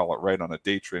though I call it right on a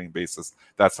day trading basis.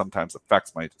 That sometimes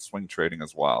affects my swing trading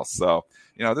as well. So,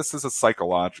 this is a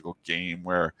psychological game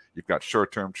where you've got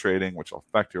short-term trading, which will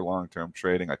affect your long-term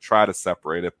trading. I try to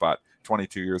separate it, but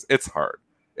 22 years, it's hard.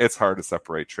 It's hard to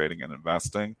separate trading and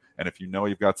investing. And if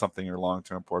you've got something in your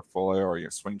long-term portfolio or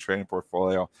your swing trading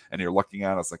portfolio, and you're looking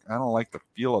at it, it's like, I don't like the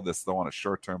feel of this though on a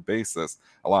short-term basis.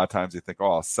 A lot of times you think,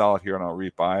 oh, I'll sell it here and I'll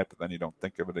rebuy it, but then you don't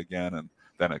think of it again, and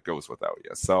then it goes without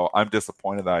you. So I'm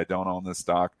disappointed that I don't own this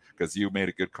stock, because you made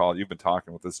a good call. You've been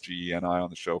talking with this GENI on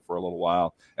the show for a little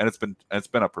while, and it's been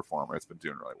a performer. It's been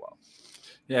doing really well.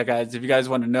 Yeah, guys, if you guys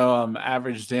want to know, I'm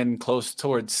averaged in close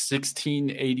towards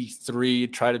 1683.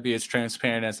 Try to be as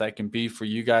transparent as I can be for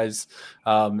you guys,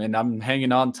 and I'm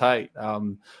hanging on tight.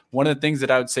 One of the things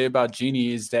that I would say about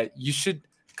Genie is that you should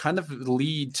kind of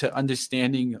lead to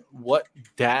understanding what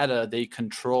data they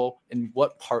control and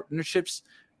what partnerships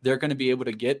they're going to be able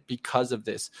to get because of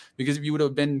this. Because if you would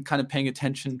have been kind of paying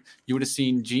attention, you would have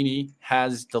seen Genie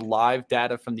has the live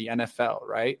data from the NFL,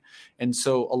 right? And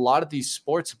so a lot of these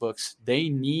sports books, they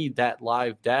need that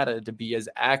live data to be as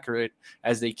accurate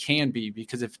as they can be,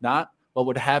 because if not, what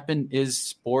would happen is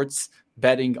sports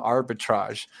betting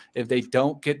arbitrage. If they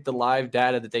don't get the live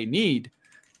data that they need,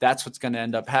 that's what's going to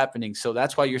end up happening. So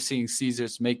that's why you're seeing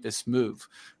Caesars make this move.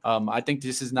 I think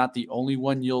this is not the only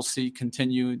one you'll see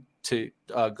continue to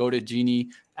go to Genie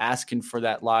asking for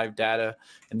that live data.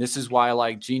 And this is why I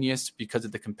like Genius, because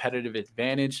of the competitive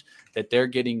advantage that they're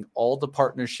getting all the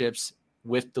partnerships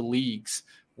with the leagues,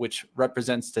 which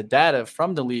represents the data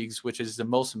from the leagues, which is the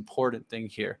most important thing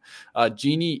here.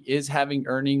 Genie is having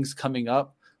earnings coming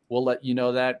up. We'll let you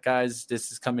know that, guys.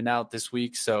 This is coming out this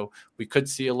week, so we could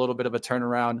see a little bit of a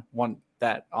turnaround, one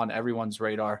that on everyone's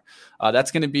radar.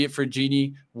 That's going to be it for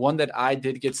Genie. One that I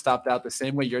did get stopped out the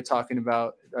same way you're talking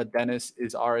about, Dennis,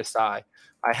 is RSI.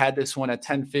 I had this one at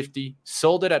 1050,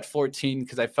 sold it at 14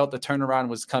 because I felt the turnaround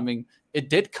was coming. It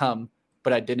did come,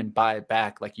 but I didn't buy it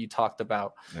back like you talked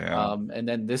about. Yeah. And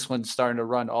then this one's starting to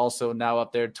run also now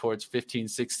up there towards 15,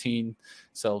 16.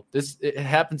 So it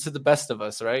happens to the best of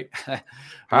us, right?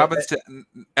 Happens to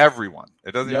everyone.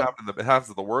 It doesn't happen. It happens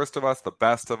to the worst of us, the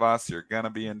best of us. You're going to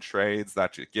be in trades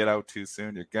that you get out too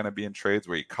soon. You're going to be in trades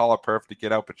where you call it perfect to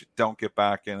get out, but you don't get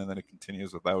back in, and then it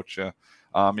continues without you.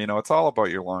 It's all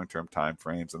about your long-term time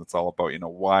frames, and it's all about,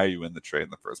 why you in the trade in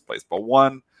the first place. But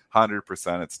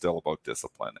 100%, it's still about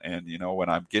discipline. And, when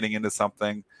I'm getting into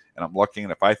something and I'm looking,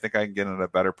 and if I think I can get it at a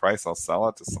better price, I'll sell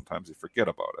it. Sometimes you forget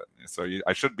about it. So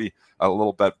I should be a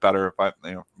little bit better if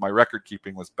my record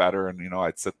keeping was better, and,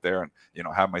 I'd sit there and,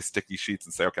 have my sticky sheets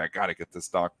and say, okay, I got to get this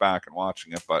stock back and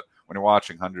watching it. But when you're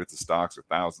watching hundreds of stocks or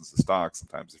thousands of stocks,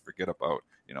 sometimes you forget about,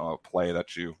 a play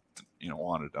that you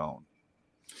wanted to own.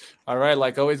 All right.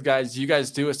 Like always, guys, you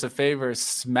guys do us a favor.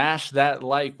 Smash that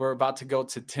like. We're about to go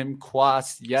to Tim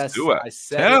Quast. Yes, I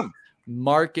said Tim. It.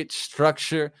 Market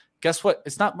structure. Guess what?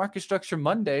 It's not market structure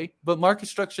Monday, but market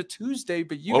structure Tuesday.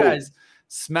 But you guys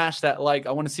smash that like.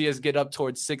 I want to see us get up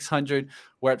towards 600.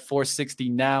 We're at 460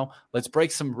 now. Let's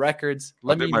break some records.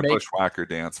 Let me make bushwhacker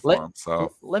dance for him.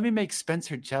 So let me make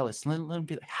Spencer jealous. Let him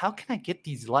be like, how can I get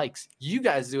these likes? You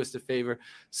guys do us a favor.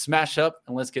 Smash up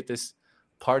and let's get this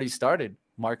party started.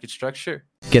 Market structure.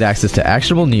 Get access to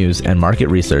actionable news and market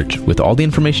research with all the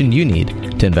information you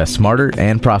need to invest smarter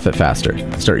and profit faster.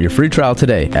 Start your free trial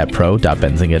today at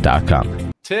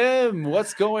pro.benzinga.com. Tim,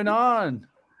 what's going on?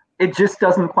 It just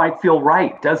doesn't quite feel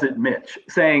right, does it, Mitch?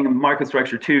 Saying Market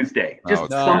Structure Tuesday.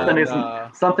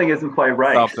 Something isn't quite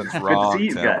right. Something's wrong,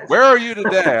 Tim. Guys. Where are you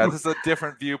today? This is a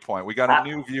different viewpoint. We got a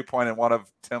new viewpoint in one of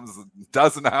Tim's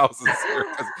dozen houses here.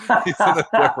 He's in a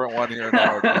different one here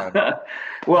now.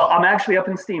 Well, I'm actually up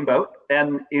in Steamboat,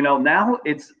 and now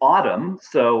it's autumn,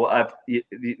 so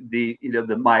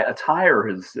my attire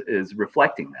is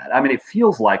reflecting that. I mean, it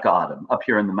feels like autumn up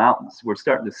here in the mountains. We're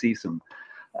starting to see some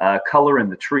color in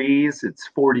the trees. It's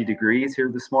 40 degrees here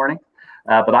this morning,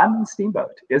 but I'm in the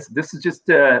steamboat. This is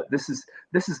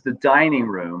the dining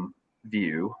room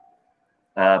view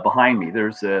behind me.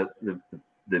 There's the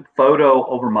photo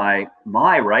over my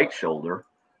right shoulder.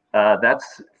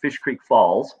 That's Fish Creek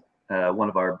Falls. One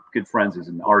of our good friends is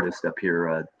an artist up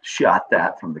here. Shot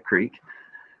that from the creek.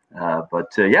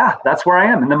 But that's where I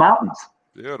am in the mountains.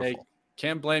 Beautiful. Hey,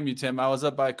 can't blame you, Tim. I was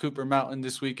up by Cooper Mountain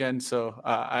this weekend, so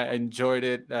I enjoyed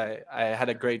it. I had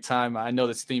a great time. I know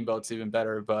the steamboat's even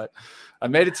better, but I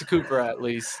made it to Cooper at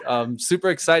least. Super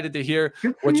excited to hear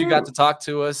what you got to talk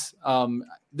to us.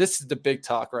 This is the big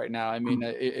talk right now. I mean,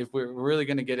 if we're really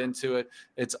going to get into it,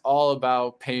 it's all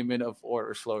about payment of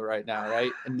order flow right now,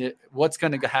 right? And what's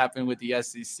going to happen with the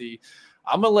SEC.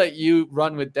 I'm going to let you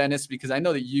run with Dennis because I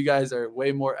know that you guys are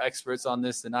way more experts on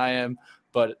this than I am,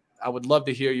 but I would love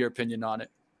to hear your opinion on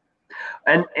it.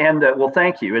 And well,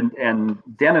 thank you. And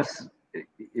Dennis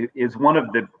is one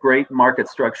of the great market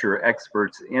structure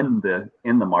experts in the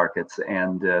markets.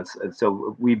 And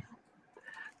so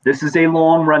this is a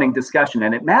long running discussion,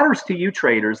 and it matters to you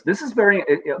traders.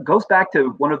 It goes back to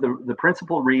one of the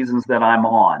principal reasons that I'm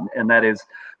on, and that is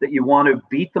that you want to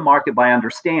beat the market by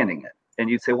understanding it. And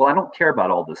you'd say, well, I don't care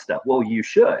about all this stuff. Well, you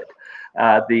should.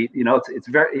 It's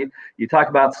very, you talk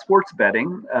about sports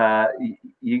betting.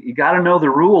 You got to know the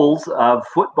rules of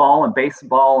football and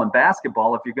baseball and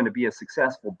basketball if you're going to be a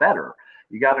successful bettor.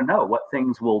 You got to know what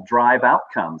things will drive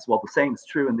outcomes. Well, the same is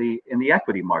true in the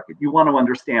equity market. You want to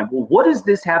understand, well, what does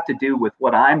this have to do with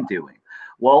what I'm doing?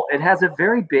 Well, it has it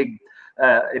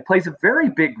plays a very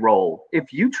big role.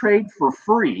 If you trade for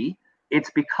free, it's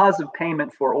because of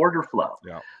payment for order flow.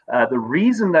 Yeah. The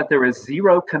reason that there is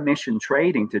zero commission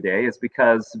trading today is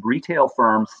because retail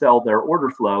firms sell their order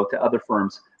flow to other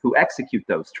firms who execute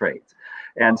those trades.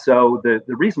 And so the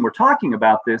reason we're talking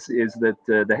about this is that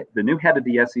the new head of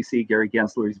the SEC, Gary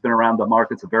Gensler, he's been around the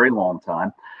markets a very long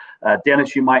time.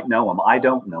 Dennis, you might know him. I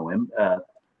don't know him.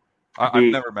 I've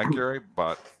never met Gary,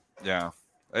 but yeah.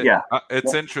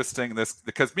 It's interesting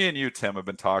because me and you, Tim, have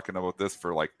been talking about this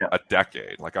for like a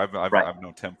decade. Like I've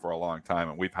known Tim for a long time,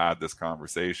 and we've had this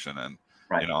conversation and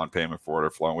on payment for order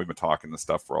flow, and we've been talking this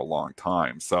stuff for a long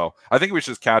time. So I think we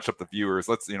should just catch up the viewers.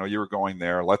 Let's you were going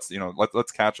there. Let's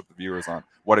catch up the viewers on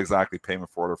what exactly payment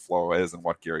for order flow is and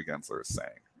what Gary Gensler is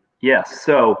saying. Yes.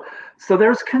 So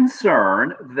there's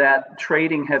concern that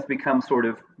trading has become sort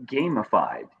of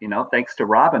gamified, thanks to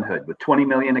Robinhood with 20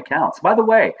 million accounts. By the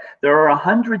way, there are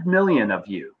 100 million of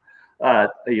you,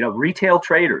 retail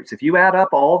traders. If you add up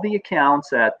all the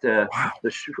accounts at the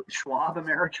Schwab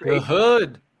Ameritrade, the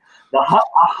hood,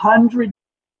 100.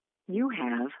 You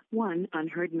have one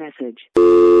unheard message.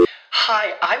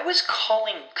 Hi, I was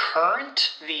calling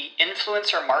Current, the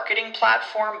influencer marketing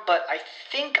platform, but I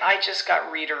think I just got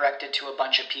redirected to a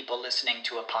bunch of people listening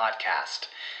to a podcast.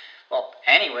 Well,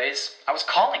 anyways, I was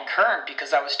calling Current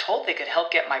because I was told they could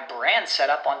help get my brand set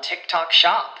up on TikTok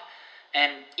Shop,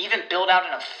 and even build out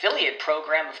an affiliate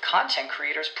program of content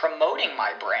creators promoting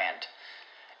my brand,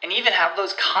 and even have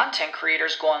those content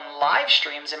creators go on live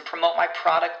streams and promote my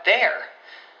product there.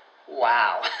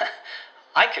 Wow.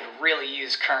 I could really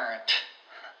use Current.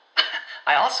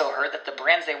 I also heard that the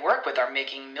brands they work with are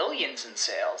making millions in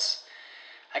sales.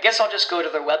 I guess I'll just go to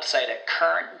their website at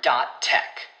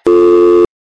current.tech.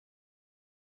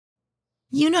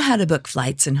 You know how to book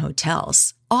flights and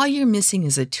hotels. All you're missing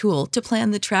is a tool to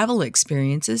plan the travel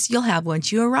experiences you'll have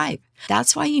once you arrive.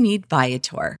 That's why you need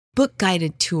Viator. Book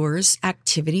guided tours,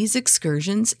 activities,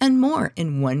 excursions, and more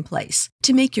in one place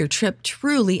to make your trip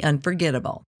truly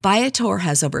unforgettable. Viator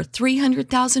has over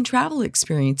 300,000 travel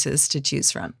experiences to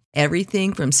choose from.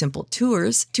 Everything from simple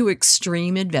tours to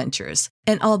extreme adventures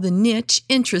and all the niche,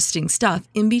 interesting stuff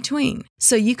in between.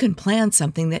 So you can plan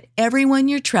something that everyone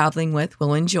you're traveling with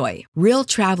will enjoy. Real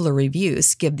traveler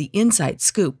reviews give the inside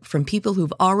scoop from people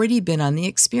who've already been on the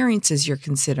experiences you're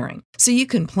considering. So you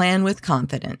can plan with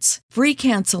confidence. Free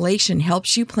cancellation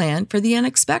helps you plan for the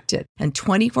unexpected. And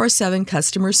 24/7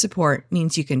 customer support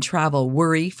means you can travel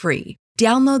worry-free.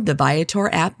 Download the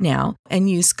Viator app now and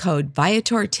use code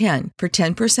Viator10 for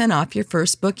 10% off your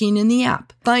first booking in the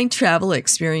app. Find travel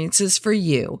experiences for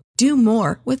you. Do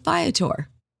more with Viator.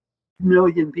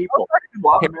 Million people.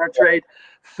 Schwab Ameritrade,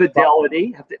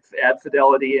 Fidelity, have to add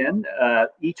Fidelity in,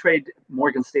 E-Trade,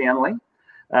 Morgan Stanley,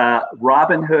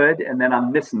 Robinhood, and then I'm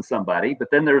missing somebody.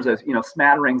 But then there's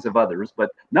smatterings of others.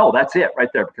 But no, that's it right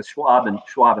there, because Schwab and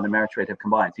Ameritrade have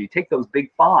combined. So you take those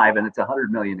big five, and it's 100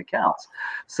 million accounts.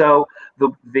 So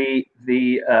the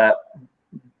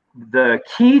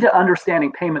key to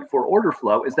understanding payment for order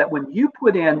flow is that when you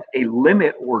put in a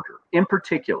limit order, in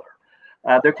particular,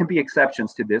 There can be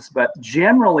exceptions to this, but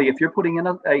generally, if you're putting in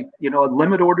a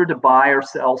limit order to buy or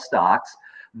sell stocks,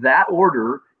 that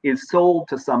order is sold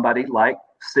to somebody like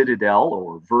Citadel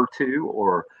or Virtu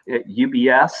or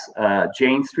UBS.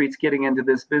 Jane Street's getting into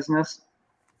this business.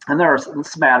 And there are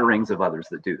smatterings of others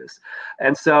that do this.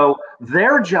 And so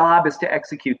their job is to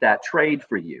execute that trade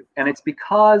for you. And it's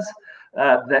because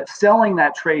that selling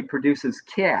that trade produces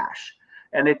cash.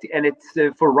 And it's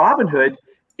for Robinhood,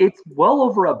 it's well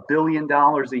over $1 billion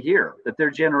a year that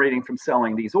they're generating from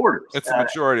selling these orders. It's the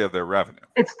majority of their revenue.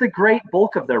 It's the great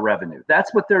bulk of their revenue.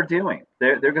 That's what they're doing.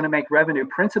 They're going to make revenue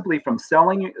principally from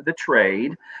selling the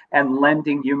trade and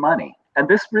lending you money. And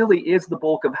this really is the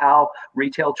bulk of how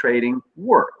retail trading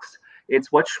works. It's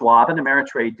what Schwab and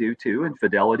Ameritrade do too, and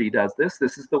Fidelity does this.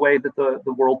 This is the way that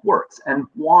the world works. And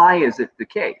why is it the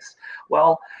case?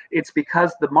 Well, it's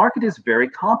because the market is very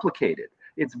complicated.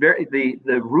 It's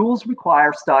the rules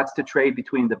require stocks to trade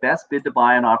between the best bid to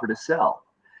buy and offer to sell.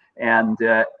 And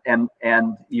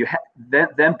you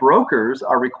then brokers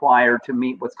are required to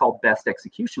meet what's called best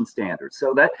execution standards.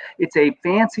 So that it's a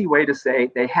fancy way to say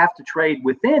they have to trade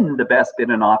within the best bid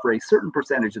and offer a certain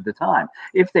percentage of the time.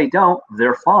 If they don't,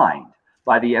 they're fined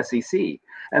by the SEC.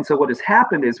 And so what has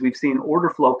happened is we've seen order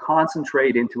flow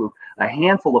concentrate into a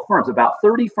handful of firms. About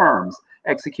 30 firms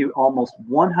execute almost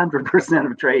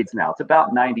 100% of trades now. It's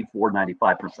about 94,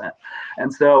 95%.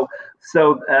 And so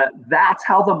that's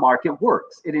how the market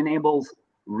works. It enables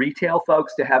retail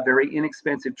folks to have very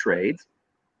inexpensive trades.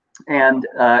 And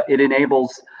it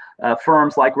enables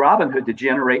firms like Robinhood to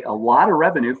generate a lot of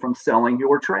revenue from selling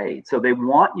your trade. So they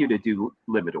want you to do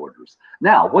limit orders.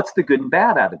 Now, what's the good and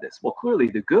bad out of this? Well, clearly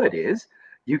the good is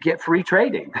you get free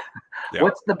trading. Yeah.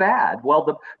 What's the bad?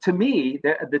 Well, to me,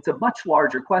 that's a much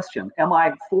larger question. Am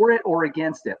I for it or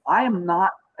against it? I am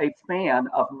not a fan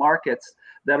of markets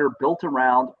that are built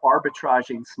around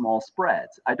arbitraging small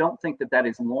spreads. I don't think that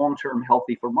is long-term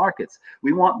healthy for markets.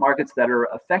 We want markets that are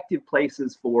effective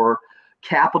places for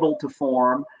capital to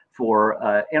form,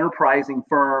 for enterprising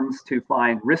firms to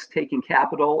find risk-taking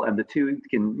capital, and the two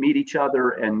can meet each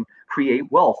other and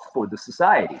create wealth for the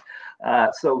society.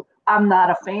 So I'm not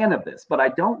a fan of this, but I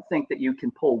don't think that you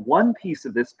can pull one piece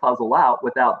of this puzzle out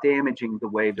without damaging the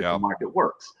way that the market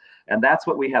works. And that's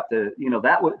what we have to,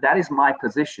 that is my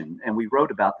position. And we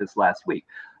wrote about this last week.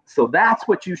 So that's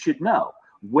what you should know.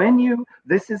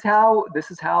 This is how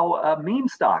meme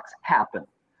stocks happen.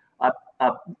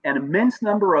 An immense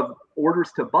number of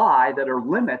orders to buy that are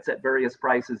limits at various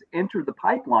prices enter the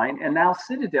pipeline, and now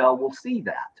Citadel will see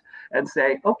that and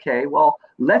say, okay, well,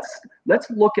 let's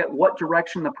look at what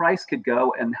direction the price could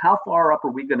go and how far up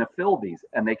are we going to fill these.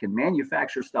 And they can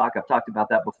manufacture stock. I've talked about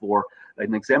that before,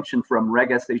 an exemption from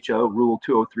Reg SHO Rule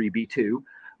 203B2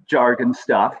 jargon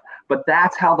stuff, but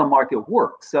that's how the market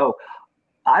works. So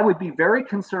I would be very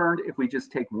concerned if we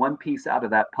just take one piece out of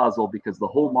that puzzle, because the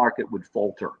whole market would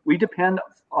falter. We depend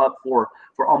for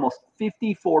almost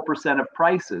 54% of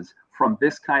prices from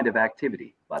this kind of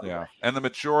activity, by the way. And the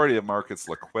majority of markets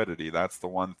liquidity, that's the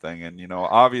one thing. And,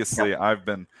 obviously I've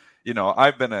been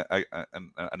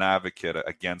an advocate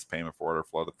against payment for order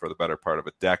flow for the better part of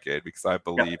a decade, because I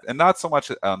believe, and not so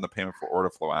much on the payment for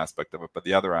order flow aspect of it, but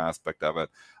the other aspect of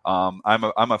it, I'm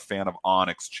a fan of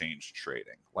on-exchange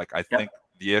trading. Like, I think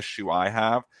the issue I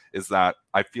have is that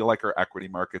I feel like our equity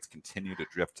markets continue to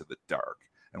drift to the dark.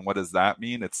 And what does that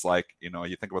mean? It's like, you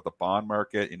think about the bond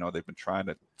market, they've been trying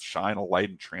to shine a light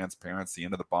and transparency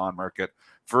into the bond market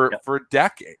for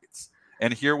decades.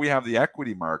 And here we have the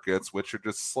equity markets, which are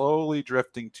just slowly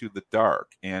drifting to the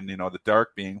dark. And, the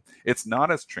dark being, it's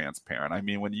not as transparent. I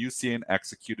mean, when you see an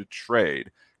executed trade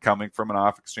coming from an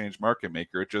off-exchange market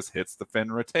maker, it just hits the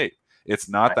FINRA tape. It's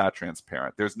not that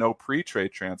transparent. There's no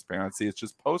pre-trade transparency. It's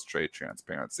just post-trade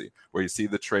transparency, where you see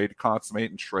the trade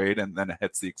consummate and trade, and then it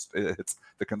hits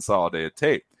the consolidated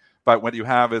tape. But what you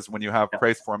have is, when you have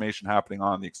price formation happening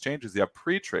on the exchanges, you have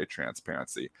pre-trade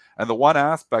transparency. And the one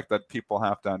aspect that people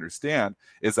have to understand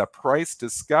is that price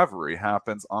discovery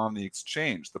happens on the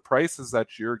exchange. The prices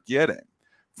that you're getting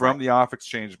from the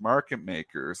off-exchange market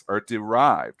makers are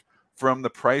derived from the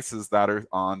prices that are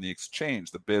on the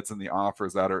exchange, the bids and the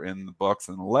offers that are in the books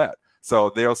and lit. So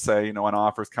they'll say, an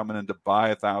offer's coming in to buy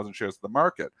 1,000 shares of the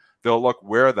market. They'll look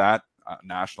where that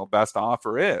national best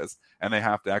offer is, and they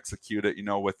have to execute it,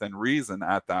 within reason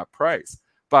at that price.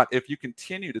 But if you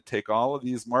continue to take all of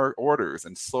these orders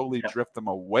and slowly drift them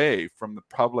away from the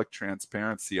public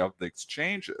transparency of the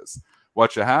exchanges,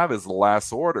 what you have is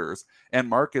less orders, and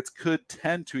markets could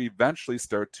tend to eventually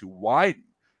start to widen,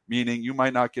 meaning you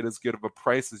might not get as good of a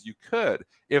price as you could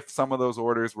if some of those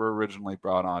orders were originally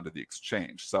brought onto the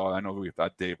exchange. So I know we've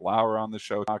got Dave Lauer on the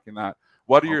show talking that.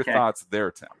 What are your thoughts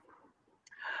there, Tim?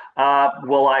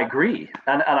 Well, I agree.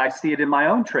 And I see it in my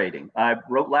own trading. I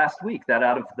wrote last week that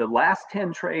out of the last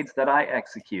 10 trades that I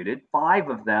executed, 5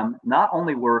 of them not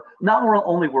only were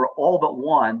all but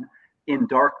one in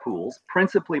dark pools,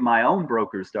 principally my own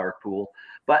broker's dark pool,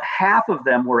 but half of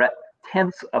them were at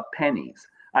tenths of pennies,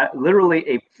 literally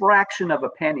a fraction of a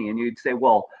penny. And you'd say,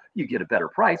 well, you get a better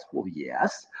price. Well,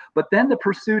 yes. But then the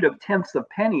pursuit of tenths of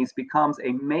pennies becomes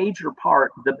a major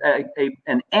part,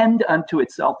 an end unto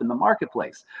itself in the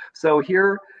marketplace. So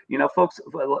here, folks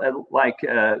like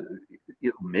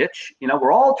Mitch,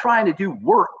 we're all trying to do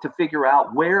work to figure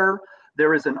out where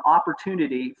there is an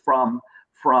opportunity from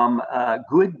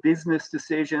good business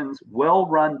decisions,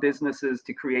 well-run businesses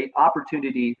to create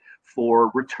opportunity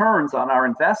for returns on our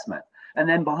investment. And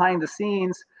then behind the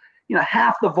scenes,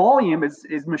 half the volume is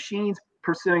machines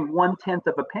pursuing 1/10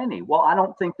 of a penny. Well, I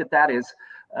don't think that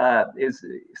is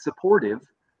supportive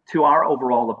to our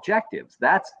overall objectives.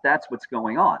 That's what's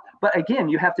going on. But again,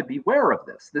 you have to beware of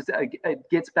this. It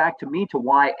gets back to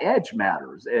why edge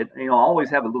matters. I always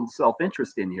have a little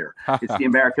self-interest in here. It's the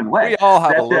American way. We all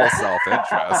have a little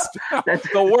self-interest.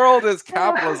 The world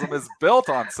capitalism is built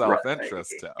on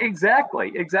self-interest. Tim.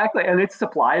 Exactly. And it's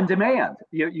supply and demand.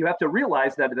 You have to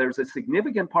realize that there's a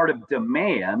significant part of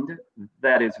demand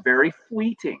that is very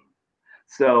fleeting.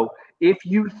 So if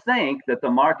you think that the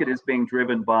market is being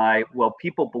driven by,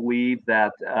 people believe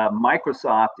that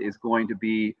Microsoft is going to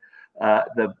be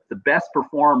the best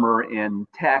performer in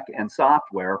tech and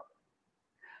software,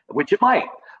 which it might,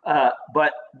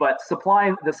 but the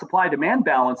supply demand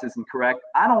balance isn't correct.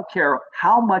 I don't care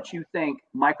how much you think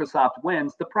Microsoft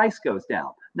wins, the price goes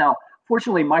down. Now,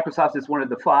 fortunately, Microsoft is one of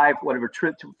the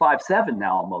 5.7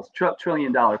 now almost $1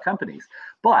 trillion companies,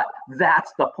 but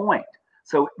that's the point.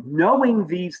 So knowing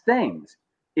these things,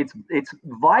 it's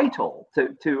vital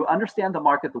to understand the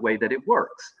market the way that it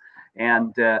works.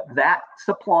 And that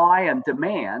supply and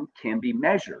demand can be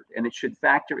measured, and it should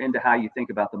factor into how you think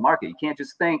about the market. You can't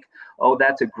just think, oh,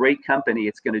 that's a great company,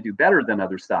 it's going to do better than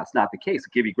other stocks. Not the case.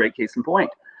 I'll give you a great case in point.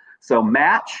 So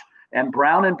Match and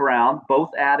Brown & Brown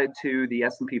both added to the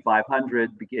S&P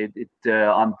 500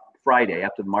 on Friday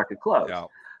after the market closed. Yeah.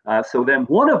 So then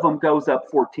one of them goes up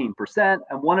 14%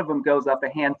 and one of them goes up a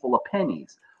handful of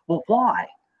pennies. Well, why? I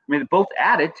mean, both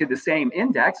added to the same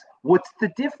index. What's the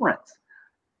difference?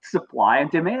 Supply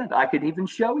and demand. I could even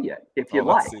show you if you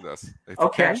like. Let's see this. If you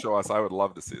can't show us, I would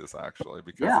love to see this actually,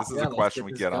 because this is a question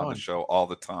we get on the show all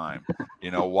the time.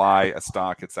 Why a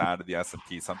stock gets added to the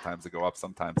S&P. Sometimes they go up,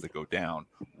 sometimes they go down.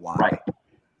 Why?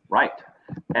 Right.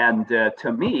 And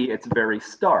to me, it's very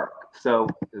stark. So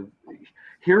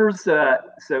here's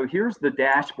the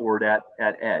dashboard at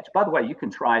Edge. By the way, you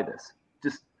can try this.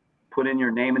 Just put in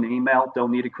your name and email.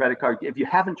 Don't need a credit card. If you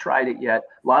haven't tried it yet,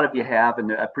 a lot of you have,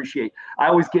 and I appreciate. I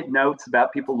always get notes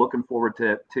about people looking forward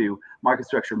to Market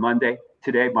Structure Monday.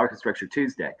 Today, Market Structure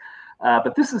Tuesday.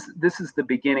 But this is the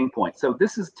beginning point. So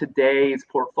this is today's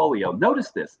portfolio.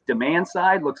 Notice this. Demand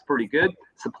side looks pretty good.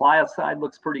 Supply side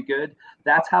looks pretty good.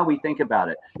 That's how we think about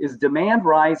it. Is demand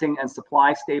rising and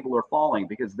supply stable or falling?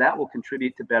 Because that will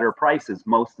contribute to better prices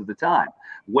most of the time.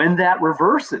 When that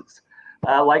reverses,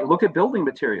 like look at building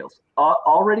materials.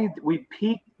 Already we've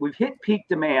hit peak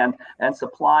demand and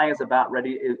supply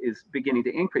is beginning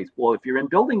to increase. Well, if you're in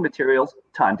building materials,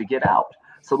 time to get out.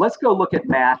 So let's go look at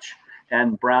Match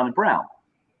and Brown & Brown.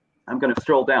 I'm going to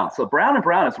scroll down. So Brown &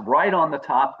 Brown is right on the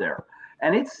top there,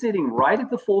 and it's sitting right at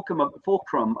the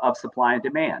fulcrum of supply and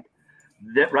demand.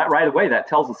 Right away, that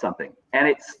tells us something. And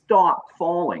it stopped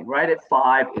falling right at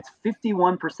 5. It's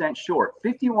 51% short.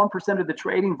 51% of the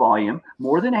trading volume,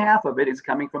 more than half of it, is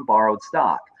coming from borrowed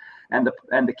stock. And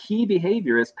the key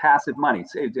behavior is passive money.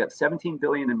 So you've got 17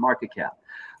 billion in market cap.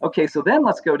 Okay, so then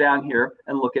let's go down here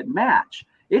and look at Match.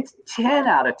 It's 10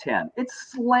 out of 10.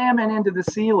 It's slamming into the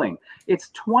ceiling. It's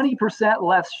 20%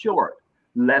 less short,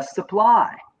 less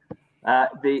supply.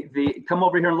 Come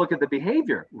over here and look at the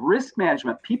behavior. Risk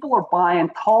management. People are buying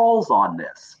calls on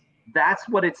this. That's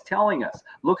what it's telling us.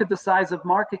 Look at the size of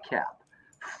market cap.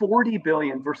 40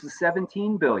 billion versus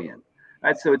 17 billion.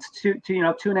 Right? So it's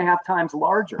 2.5 times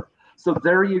larger. So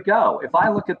there you go. If I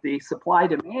look at the supply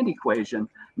demand equation,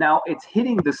 now it's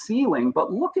hitting the ceiling,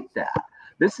 but look at that.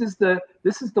 This is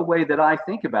the way that I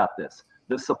think about this.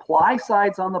 The supply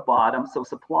side's on the bottom, so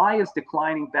supply is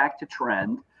declining back to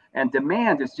trend, and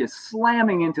demand is just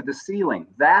slamming into the ceiling.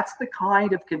 That's the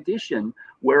kind of condition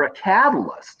where a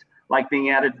catalyst, like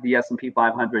being added to the S&P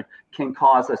 500, can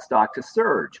cause a stock to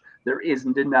surge. There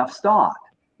isn't enough stock.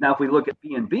 Now, if we look at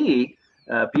B&B,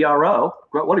 BRO,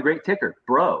 what a great ticker,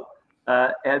 BRO.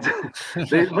 And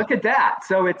look at that.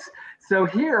 So So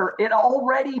here, it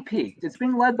already peaked. It's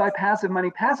being led by passive money.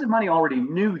 Passive money already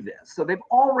knew this. So they've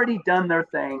already done their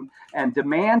thing, and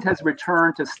demand has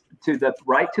returned to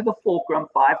the fulcrum,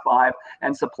 5.5,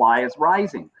 and supply is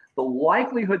rising. The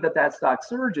likelihood that that stock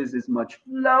surges is much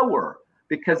lower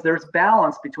because there's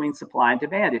balance between supply and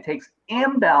demand. It takes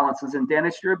imbalances, and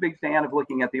Dennis, you're a big fan of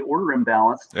looking at the order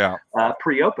imbalance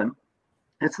pre-open.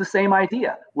 It's the same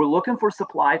idea. We're looking for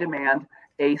supply-demand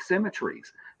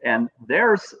asymmetries. And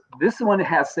this one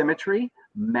has symmetry,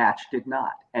 match did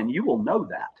not. And you will know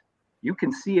that. You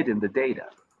can see it in the data.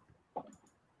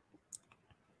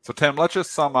 So, Tim, let's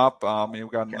just sum up. We've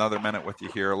got another minute with you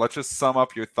here. Let's just sum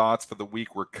up your thoughts for the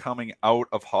week. We're coming out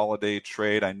of holiday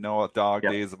trade. I know dog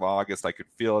days of August. I could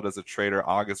feel it as a trader.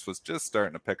 August was just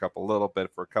starting to pick up a little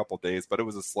bit for a couple days, but it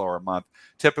was a slower month.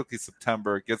 Typically,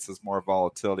 September gets us more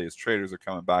volatility as traders are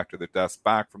coming back to their desks,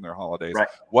 back from their holidays. Right.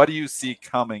 What do you see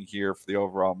coming here for the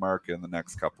overall market in the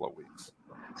next couple of weeks?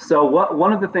 So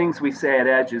one of the things we say at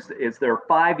Edge is there are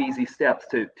 5 easy steps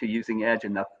to using Edge,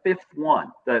 and the 5th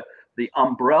one, the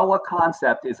umbrella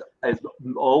concept is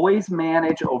always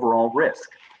manage overall risk.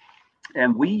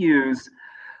 And we use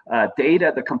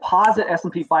data, the composite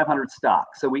S&P 500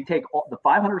 stock. So we take the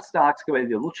 500 stocks, go ahead,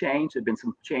 a little change. There have been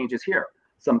some changes here.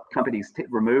 Some companies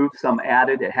removed, some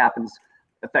added. It happens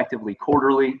effectively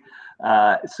quarterly.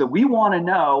 So we want to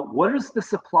know, what is the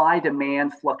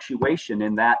supply-demand fluctuation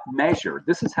in that measure?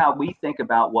 This is how we think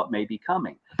about what may be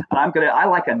coming. And I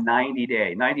like a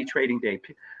 90 trading day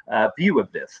view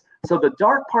of this. So the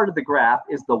dark part of the graph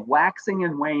is the waxing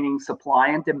and waning supply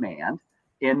and demand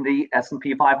in the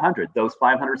S&P 500. Those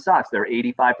 500 stocks, they're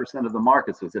 85% of the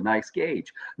market, so it's a nice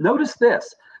gauge. Notice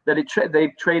this, that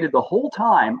they've traded the whole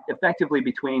time effectively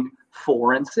between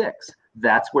 4 and 6.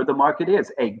 That's where the market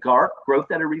is. A GARP,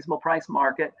 growth at a reasonable price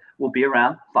market, will be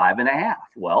around 5.5.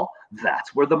 Well,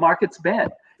 that's where the market's been.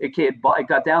 It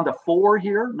got down to 4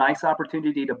 here, nice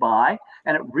opportunity to buy,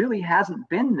 and it really hasn't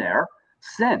been there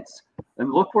since.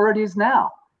 And look where it is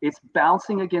now. It's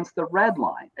bouncing against the red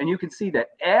line. And you can see that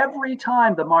every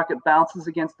time the market bounces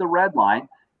against the red line,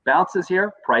 bounces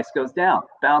here, price goes down.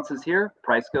 Bounces here,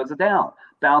 price goes down.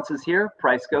 Bounces here,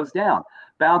 price goes down.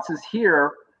 Bounces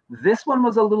here. This one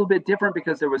was a little bit different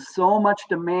because there was so much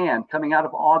demand coming out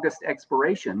of August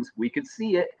expirations. We could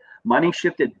see it. Money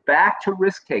shifted back to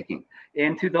risk taking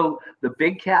into the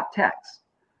big cap techs.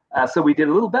 So we did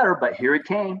a little better, but here it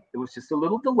came. It was just a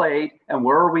little delayed. And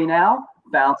where are we now?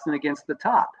 Bouncing against the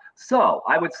top. So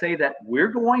I would say that we're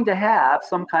going to have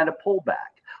some kind of pullback.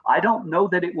 I don't know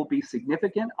that it will be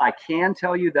significant. I can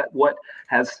tell you that what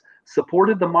has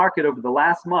supported the market over the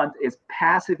last month is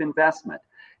passive investment.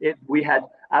 We had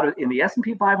in the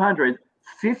S&P 500,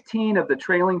 15 of the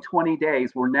trailing 20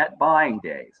 days were net buying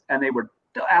days, and they were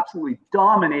absolutely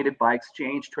dominated by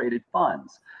exchange traded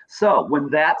funds. So when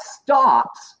that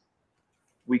stops,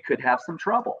 we could have some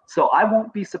trouble. So I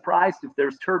won't be surprised if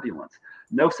there's turbulence.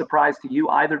 No surprise to you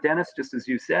either, Dennis. Just as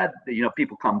you said,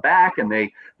 people come back and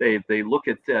they look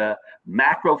at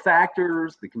macro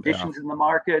factors, the conditions in the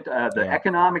market, the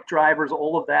economic drivers,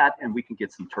 all of that, and we can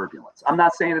get some turbulence. I'm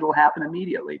not saying it'll happen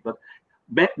immediately, but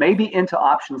maybe into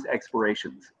options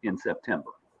expirations in September.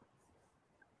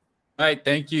 All right.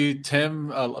 Thank you,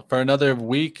 Tim, for another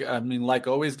week. I mean, like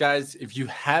always, guys, if you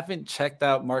haven't checked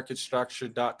out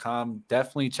marketstructure.com,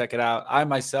 definitely check it out. I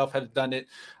myself have done it.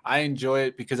 I enjoy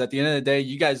it because at the end of the day,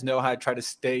 you guys know how I try to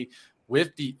stay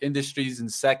with the industries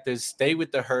and sectors, stay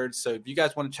with the herd. So if you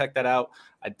guys want to check that out,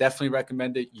 I definitely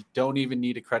recommend it. You don't even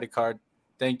need a credit card.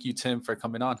 Thank you, Tim, for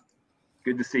coming on.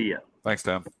 Good to see you. Thanks,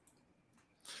 Tim.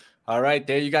 All right,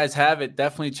 there you guys have it.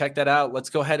 Definitely check that out. Let's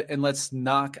go ahead and let's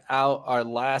knock out our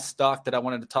last stock that I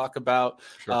wanted to talk about.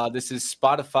 Sure. This is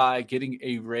Spotify getting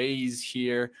a raise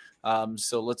here.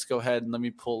 So let's go ahead and let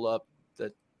me pull up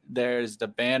there's the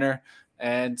banner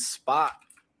and Spot.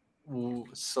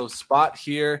 So Spot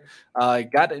here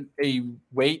got a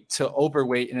weight to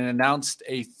overweight and announced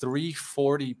a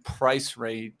 340 price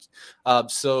range.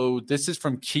 So this is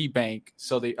from KeyBank.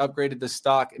 So they upgraded the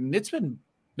stock, and it's been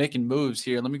making moves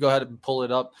here. Let me go ahead and pull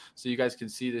it up so you guys can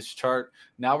see this chart.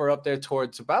 Now we're up there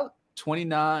towards about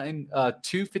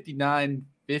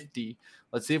 259.50.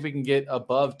 Let's see if we can get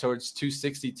above towards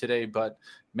 260 today. But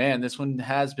man, this one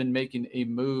has been making a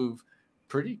move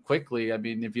pretty quickly. I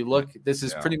mean, if you look, this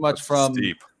is pretty much from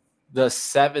the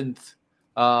 7th.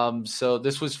 So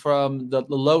this was from the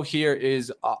low here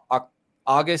is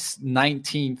August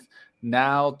 19th.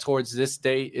 Now towards this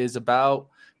date is about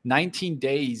 19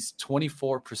 days,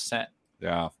 24%.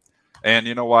 Yeah. And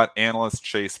you know what? Analysts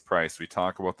chase price. We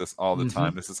talk about this all the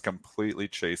time. This is completely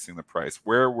chasing the price.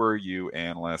 Where were you,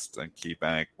 analysts and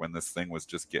KeyBank, when this thing was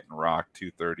just getting rocked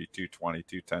 230, 220,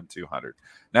 210, 200?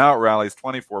 Now it rallies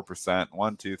 24%,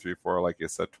 1, 2, 3, 4, like you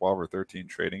said, 12 or 13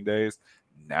 trading days.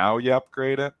 Now you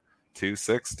upgrade it.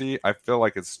 260. I feel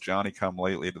like it's Johnny come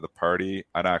lately to the party.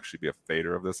 I'd actually be a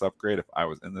fader of this upgrade if I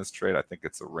was in this trade. I think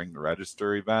it's a ring the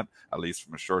register event, at least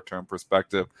from a short-term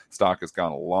perspective. Stock has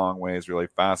gone a long ways really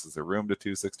fast. Is there room to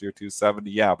 260 or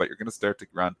 270? Yeah, but you're going to start to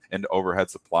run into overhead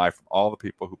supply from all the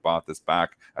people who bought this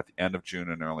back at the end of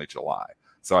June and early July.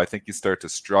 So I think you start to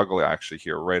struggle actually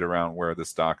here right around where the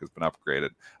stock has been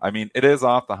upgraded. I mean, it is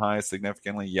off the highs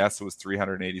significantly. Yes, it was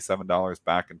 $387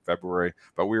 back in February,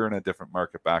 but we were in a different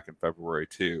market back in February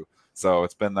too. So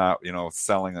it's been that,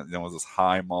 selling, those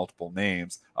high multiple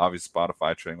names. Obviously,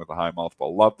 Spotify trading with a high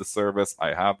multiple. Love the service.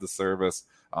 I have the service.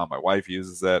 My wife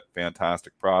uses it.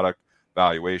 Fantastic product.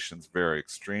 Valuation's very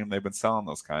extreme. They've been selling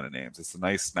those kind of names. It's a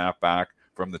nice snapback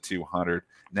from the 200.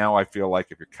 Now I feel like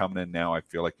if you're coming in now, I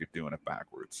feel like you're doing it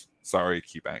backwards. Sorry,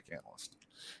 KeyBank analyst.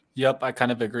 Yep, I kind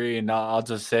of agree, and I'll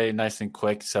just say nice and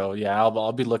quick. So yeah,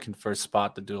 I'll be looking for a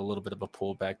spot to do a little bit of a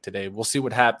pullback today. We'll see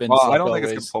what happens. Well, I don't think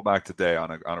it's going to pull back today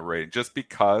on a rating, just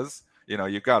because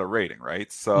you've got a rating,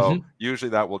 right? So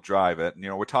usually that will drive it.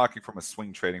 And we're talking from a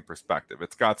swing trading perspective.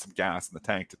 It's got some gas in the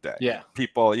tank today. Yeah,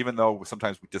 people, even though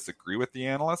sometimes we disagree with the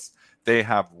analysts, they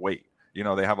have weight.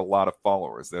 They have a lot of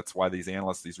followers. That's why these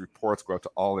analysts, these reports go out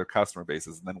to all their customer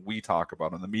bases, and then we talk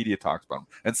about them, and the media talks about them,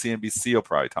 and CNBC will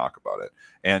probably talk about it.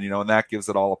 And, and that gives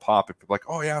it all a pop. If people are like,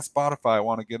 oh, yeah, Spotify, I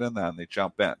want to get in that, and they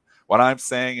jump in. What I'm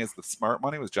saying is the smart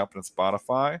money was jumping in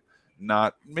Spotify,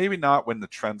 maybe not when the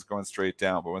trend's going straight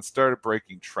down, but when it started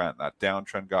breaking trend, that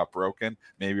downtrend got broken.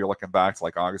 Maybe you're looking back to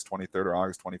like August 23rd or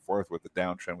August 24th, where the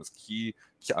downtrend was key,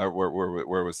 where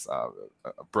it was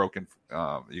broken.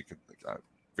 You could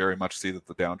very much see that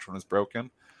the downtrend is broken.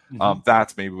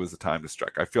 That's maybe was the time to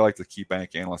strike. I feel like the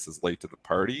KeyBank analyst is late to the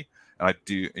party, and I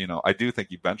do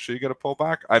think eventually you get a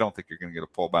pullback. I don't think you're going to get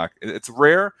a pullback. It's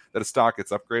rare that a stock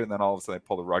gets upgraded and then all of a sudden they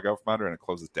pull the rug out from under and it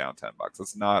closes down $10.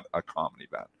 It's not a common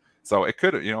event. So it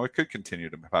could continue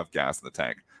to have gas in the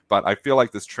tank, but I feel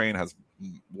like this train has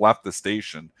left the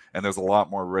station, and there's a lot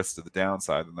more risk to the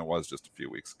downside than there was just a few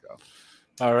weeks ago.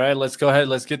 All right, let's go ahead.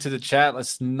 Let's get to the chat.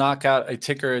 Let's knock out a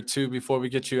ticker or two before we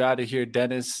get you out of here,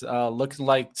 Dennis. Looking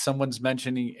like someone's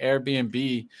mentioning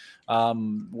Airbnb.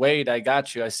 Wade, I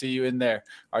got you. I see you in there.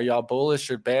 Are y'all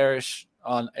bullish or bearish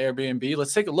on Airbnb?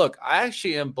 Let's take a look. I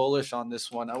actually am bullish on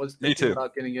this one. I was thinking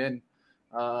about getting in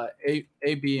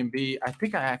Airbnb. I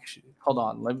think I actually – hold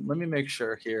on. Let me make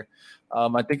sure here.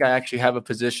 I think I actually have a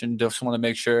position. Just want to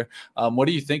make sure. What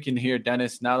are you thinking here,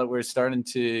 Dennis, now that we're starting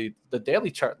to – the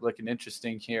daily chart looking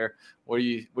interesting here. What are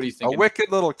you thinking? A wicked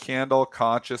little candle,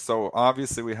 conscious. So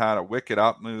obviously we had a wicked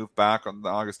up move back on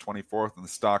August 24th, and the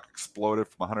stock exploded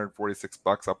from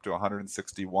 $146 up to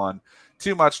 161.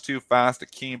 Too much, too fast.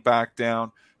 It came back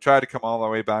down. Tried to come all the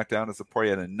way back down to support. You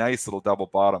had a nice little double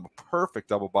bottom, a perfect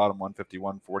double bottom,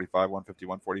 151.45,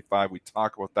 151.45. We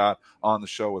talk about that on the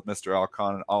show with Mr.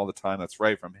 Alcon all the time. That's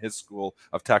right, from his school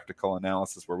of technical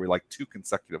analysis, where we like two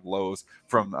consecutive lows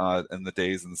from in the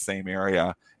days in the same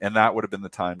area, and that would have been the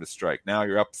time to strike. Now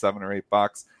you're up $7 or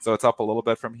 $8, so it's up a little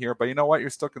bit from here. But you know what?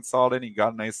 You're still consolidating. You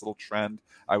got a nice little trend.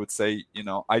 I would say,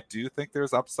 I do think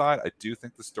there's upside. I do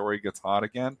think the story gets hot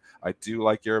again. I do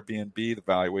like Airbnb. The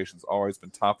valuation's always been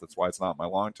tough. That's why it's not my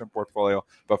long-term portfolio.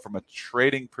 But from a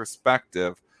trading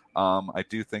perspective, I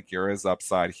do think there is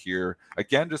upside here.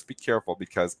 Again, just be careful,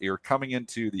 because you're coming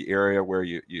into the area where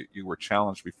you were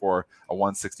challenged before, a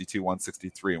 162,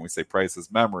 163, and we say price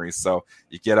is memory. So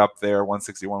you get up there,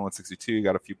 161, 162, you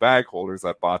got a few bag holders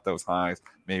that bought those highs.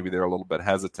 Maybe they're a little bit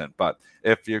hesitant. But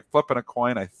if you're flipping a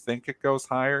coin, I think it goes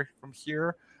higher from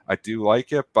here. I do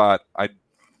like it, but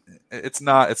it's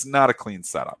not a clean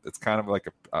setup. It's kind of like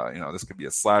this could be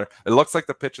a slider. It looks like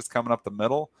the pitch is coming up the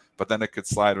middle, but then it could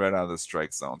slide right out of the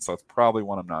strike zone. So it's probably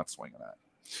one I'm not swinging at.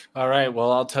 All right.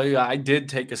 Well, I'll tell you, I did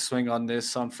take a swing on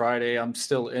this on Friday. I'm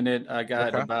still in it. I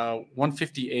got about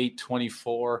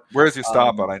 158.24. Where's your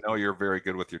stop out? I know you're very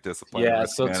good with your discipline and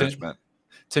risk management.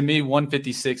 To me,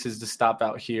 156 is the stop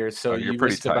out here. So you're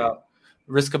pretty tight.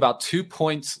 Risk about 2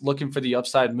 points looking for the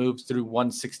upside moves through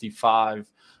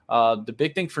 165. The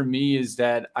big thing for me is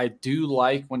that I do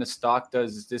like when a stock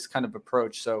does this kind of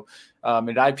approach. So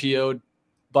it IPO'd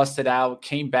busted out,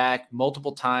 came back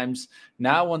multiple times.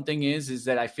 Now, one thing is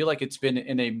that I feel like it's been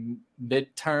in a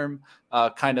midterm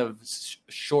kind of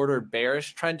shorter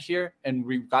bearish trend here. And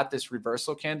we've got this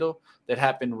reversal candle that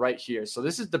happened right here. So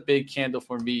this is the big candle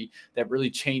for me that really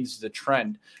changed the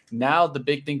trend. Now, the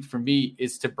big thing for me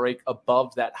is to break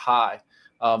above that high.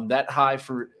 That high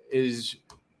is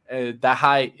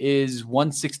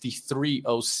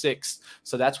 163.06.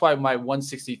 So that's why my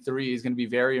 163 is going to be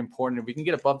very important. If we can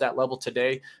get above that level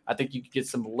today, I think you could get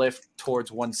some lift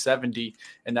towards 170,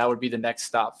 and that would be the next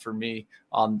stop for me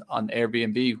on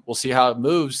Airbnb. We'll see how it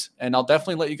moves, and I'll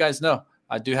definitely let you guys know.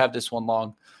 I do have this one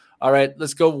long. All right,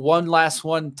 let's go one last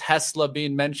one. Tesla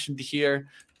being mentioned here.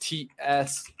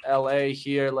 TSLA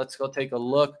here. Let's go take a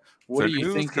look. What are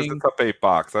you thinking? It's up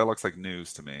 $8. That looks like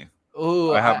news to me.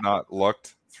 Ooh, I have not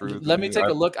looked through. Let me take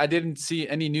a look. I didn't see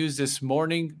any news this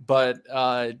morning, but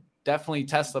definitely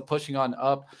Tesla pushing on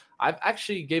up. I've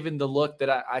actually given the look that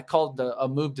I called a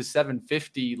move to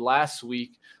 750 last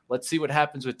week. Let's see what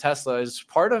happens with Tesla. As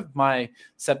part of my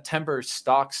September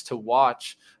stocks to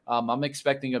watch, I'm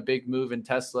expecting a big move in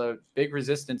Tesla. Big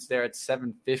resistance there at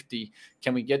 750.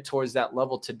 Can we get towards that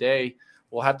level today?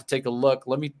 We'll have to take a look.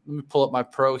 Let me pull up my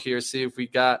pro here, see if we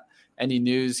got any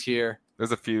news here.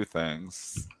 There's a few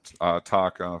things.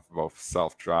 Talk of both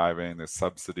self-driving, there's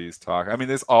subsidies talk. I mean,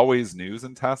 there's always news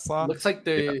in Tesla. Looks like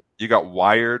you got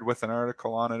Wired with an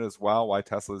article on it as well, why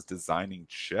Tesla is designing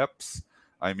chips.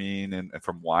 I mean, and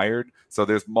from Wired. So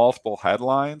there's multiple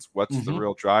headlines. What's the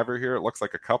real driver here? It looks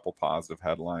like a couple positive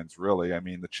headlines, really. I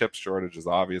mean, the chip shortage has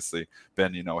obviously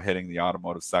been, hitting the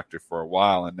automotive sector for a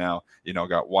while. And now,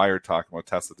 got Wired talking about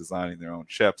Tesla designing their own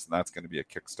chips. And that's going to be a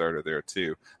Kickstarter there,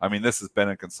 too. I mean, this has been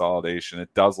a consolidation.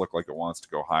 It does look like it wants to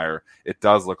go higher. It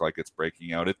does look like it's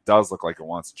breaking out. It does look like it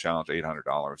wants to challenge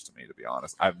 $800 to me, to be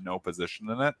honest. I have no position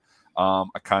in it. I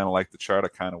kind of like the chart. I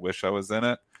kind of wish I was in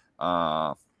it.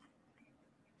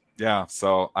 Yeah,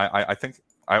 so I think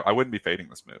I wouldn't be fading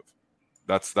this move.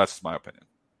 That's just my opinion.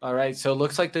 All right, so it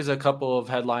looks like there's a couple of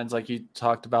headlines like you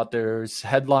talked about. There's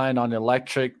headline on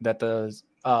electric that the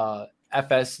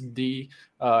FSD,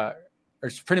 or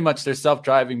pretty much their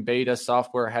self-driving beta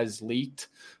software has leaked.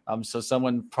 So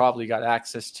someone probably got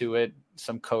access to it.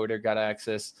 Some coder got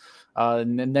access.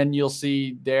 And then you'll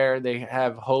see there they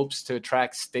have hopes to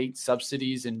attract state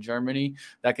subsidies in Germany.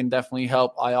 That can definitely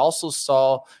help. I also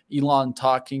saw Elon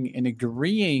talking and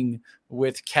agreeing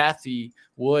with Kathy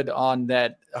Wood on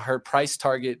that her price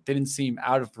target didn't seem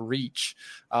out of reach.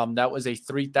 That was a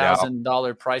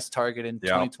 $3,000 price target in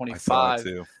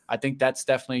 2025. I think that's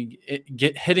definitely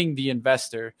hitting the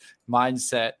investor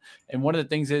mindset. And one of the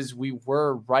things is we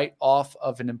were right off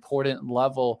of an important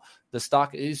level. The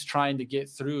stock is trying to get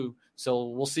through. So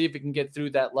we'll see if it can get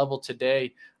through that level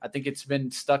today. I think it's been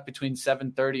stuck between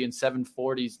 730 and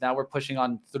 740s. Now we're pushing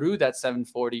on through that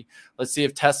 740. Let's see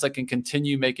if Tesla can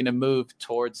continue making a move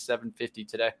towards 750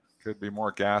 today. Could be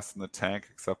more gas in the tank,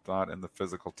 except not in the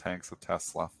physical tanks of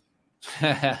Tesla.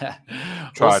 Try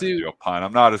to do a pun.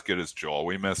 I'm not as good as Joel.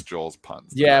 We miss Joel's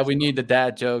puns. Yeah, we need the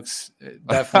dad jokes.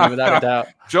 Definitely, without a doubt.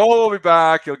 Joel will be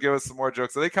back. He'll give us some more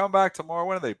jokes. Are they come back tomorrow?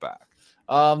 When are they back?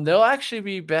 They'll actually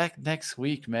be back next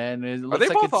week, man. Are they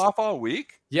both off all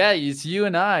week? Yeah, it's you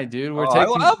and I, dude. We're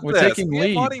taking taking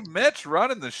lead. Money Mitch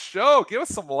running the show. Give us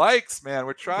some likes, man.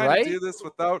 We're trying to do this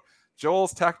without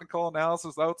Joel's technical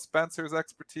analysis, without Spencer's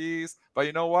expertise. But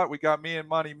you know what? We got me and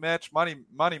Money Mitch. Money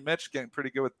Mitch getting pretty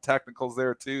good with the technicals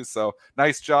there too. So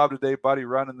nice job today, buddy,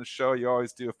 running the show. You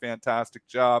always do a fantastic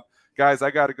job. Guys,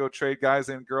 I got to go trade. Guys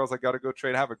and girls, I got to go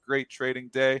trade. Have a great trading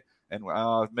day. And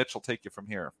Mitch will take you from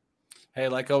here. Hey,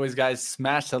 like always, guys,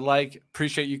 smash the like.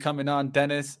 Appreciate you coming on,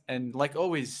 Dennis. And like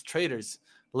always, traders,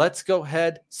 let's go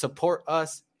ahead, support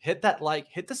us. Hit that like,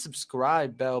 hit the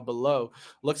subscribe bell below.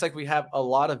 Looks like we have a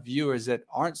lot of viewers that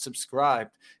aren't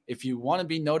subscribed. If you want to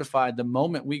be notified the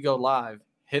moment we go live,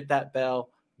 hit that bell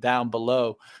down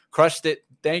below. Crushed it.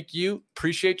 Thank you.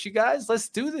 Appreciate you guys. Let's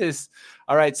do this.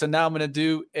 All right. So now I'm going to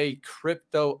do a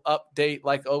crypto update.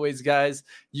 Like always, guys,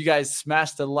 you guys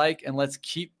smash the like and let's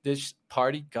keep this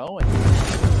party going.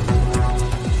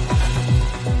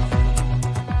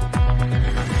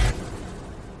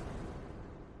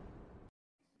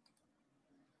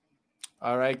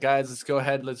 All right, guys, let's go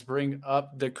ahead. Let's bring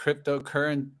up the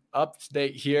cryptocurrency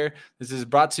update here. This is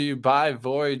brought to you by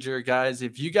Voyager, guys.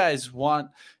 If you guys want,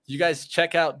 you guys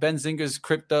check out Benzinga's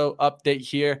crypto update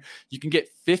here. You can get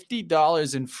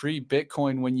 $50 in free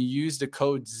Bitcoin when you use the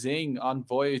code ZING on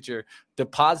Voyager.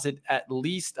 Deposit at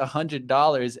least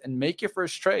 $100 and make your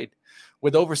first trade.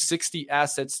 With over 60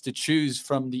 assets to choose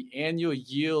from, the annual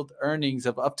yield earnings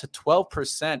of up to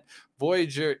 12%,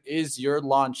 Voyager is your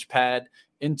launch pad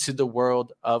into the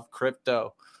world of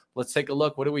crypto. Let's take a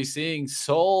look. What are we seeing?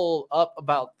 Sol up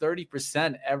about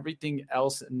 30%, everything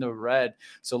else in the red.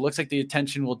 So it looks like the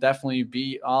attention will definitely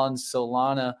be on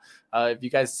Solana. If you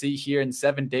guys see here in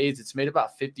 7 days, it's made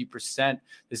about 50%.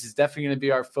 This is definitely going to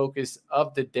be our focus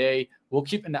of the day. We'll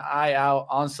keep an eye out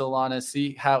on Solana,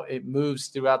 see how it moves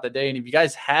throughout the day. And if you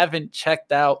guys haven't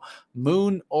checked out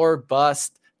Moon or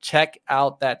Bust, check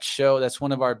out that show. That's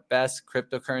one of our best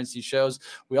cryptocurrency shows.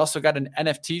 We also got an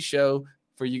NFT show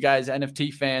for you guys,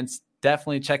 NFT fans.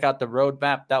 Definitely check out the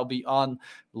roadmap. That will be on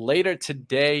later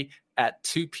today at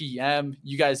 2 p.m.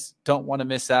 You guys don't want to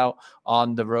miss out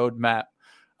on the roadmap.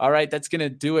 All right, that's going to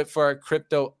do it for our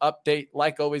crypto update.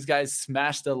 Like always, guys,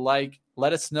 smash the like.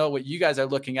 Let us know what you guys are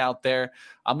looking out there.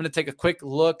 I'm going to take a quick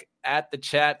look at the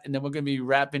chat, and then we're going to be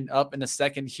wrapping up in a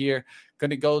second here.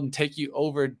 Going to go and take you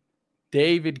over.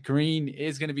 David Green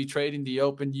is going to be trading the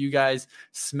open. You guys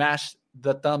smash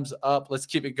the thumbs up. Let's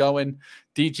keep it going.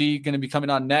 DG going to be coming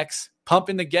on next.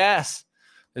 Pumping the gas.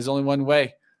 There's only one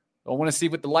way. I want to see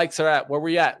what the likes are at. Where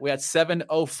we at? We're at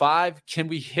 705. Can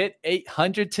we hit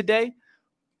 800 today?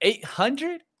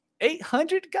 800?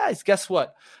 800? Guys, guess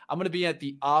what? I'm going to be at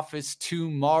the office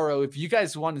tomorrow. If you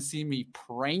guys want to see me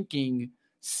pranking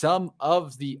some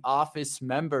of the office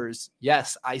members,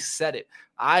 yes, I said it.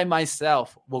 I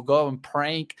myself will go and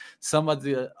prank some of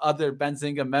the other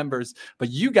Benzinga members, but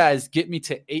you guys get me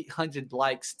to 800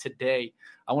 likes today.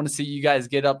 I want to see you guys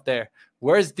get up there.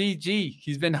 Where's DG?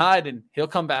 He's been hiding. He'll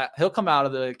come back. He'll come out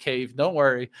of the cave. Don't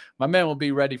worry. My man will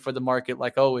be ready for the market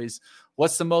like always.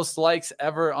 What's the most likes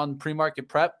ever on pre-market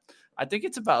prep? I think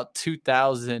it's about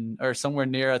 2,000 or somewhere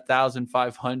near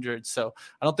 1,500. So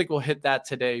I don't think we'll hit that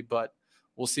today, but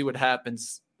we'll see what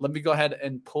happens. Let me go ahead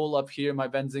and pull up here my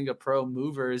Benzinga Pro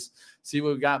movers, see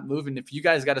what we got moving. If you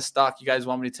guys got a stock you guys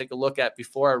want me to take a look at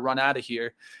before I run out of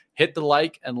here, hit the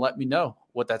like and let me know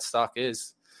what that stock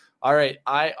is. All right,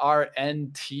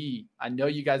 IRNT. I know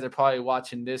you guys are probably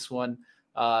watching this one.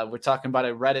 We're talking about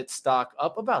a Reddit stock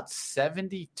up about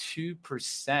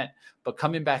 72%, but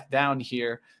coming back down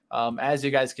here. As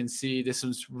you guys can see, this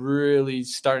was really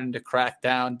starting to crack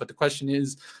down. But the question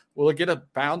is, will it get a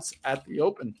bounce at the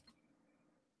open?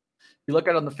 If you look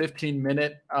at it on the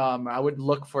 15-minute, I would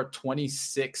look for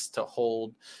 26 to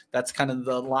hold. That's kind of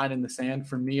the line in the sand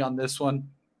for me on this one.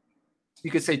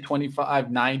 You could say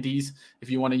 25.90s if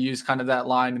you want to use kind of that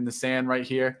line in the sand right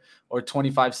here, or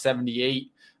 25.78.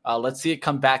 Let's see it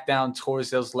come back down towards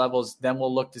those levels. Then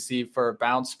we'll look to see for a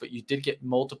bounce. But you did get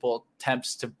multiple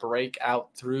attempts to break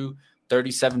out through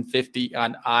 37.50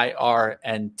 on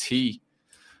IRNT.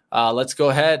 Let's go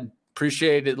ahead.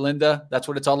 Appreciate it, Linda. That's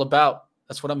what it's all about.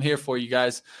 That's what I'm here for, you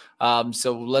guys.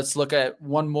 So let's look at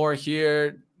one more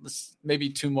here. Maybe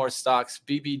two more stocks.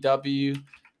 BBW.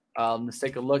 Let's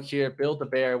take a look here.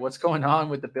 Build-A-Bear. What's going on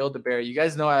with the Build-A-Bear? You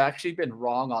guys know I've actually been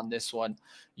wrong on this one.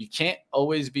 You can't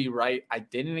always be right. I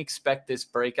didn't expect this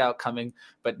breakout coming,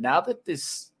 but now that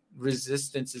this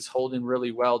resistance is holding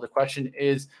really well, the question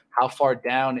is, how far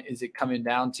down is it coming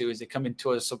down to? Is it coming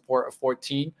to a support of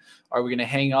 14? Are we going to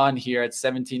hang on here at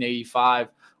 1785?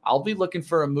 I'll be looking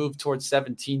for a move towards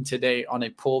 17 today on a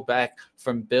pullback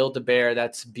from Build-A-Bear.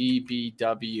 That's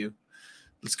BBW.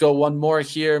 Let's go one more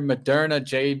here. Moderna,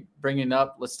 Jay bringing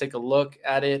up. Let's take a look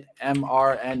at it.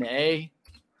 mRNA.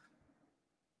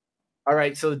 All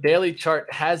right, so the daily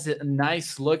chart has a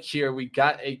nice look here. We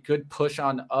got a good push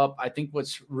on up. I think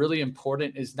what's really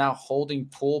important is now holding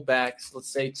pullbacks,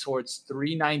 let's say towards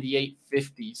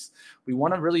 398.50s. We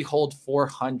want to really hold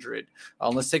 400.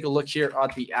 Let's take a look here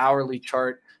at the hourly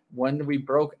chart. When we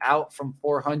broke out from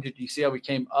 400, you see how we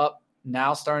came up,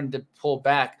 now starting to pull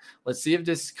back. Let's see if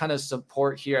this kind of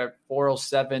support here at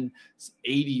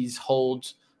 407.80s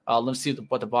holds. Let's see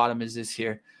what the bottom is this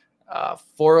here.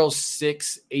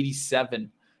 406.87.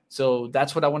 So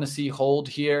that's what I want to see hold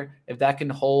here. If that can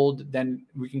hold, then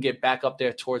we can get back up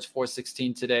there towards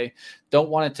 416 today. Don't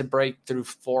want it to break through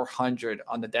 400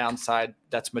 on the downside.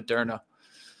 That's Moderna.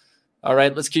 All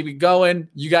right, let's keep it going.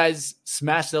 You guys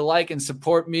smash the like and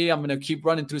support me. I'm going to keep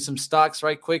running through some stocks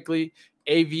right quickly.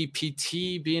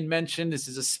 AVPT being mentioned. This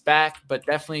is a SPAC, but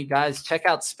definitely, guys, check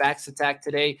out SPACs Attack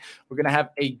today. We're going to have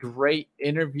a great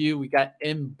interview. We got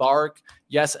Embark.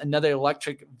 Yes, another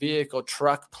electric vehicle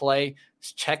truck play.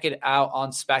 Check it out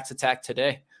on SPACs Attack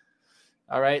today.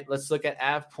 All right, let's look at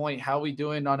AvePoint. How are we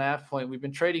doing on AvePoint? We've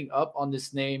been trading up on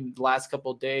this name the last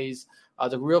couple of days.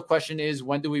 The real question is,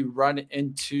 when do we run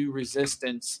into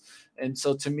resistance? And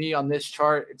so to me on this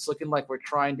chart, it's looking like we're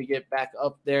trying to get back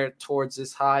up there towards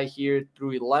this high here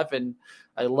through 11.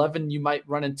 11, you might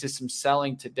run into some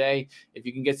selling today. If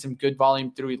you can get some good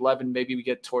volume through 11, maybe we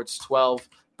get towards 12.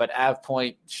 But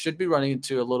AvePoint should be running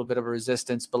into a little bit of a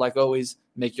resistance. But like always,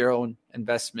 make your own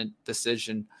investment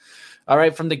decision. All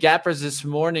right, from the gappers this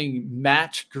morning,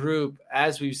 Match Group,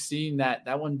 as we've seen that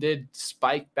one did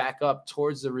spike back up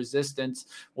towards the resistance.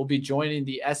 We'll be joining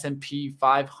the S&P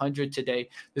 500 today.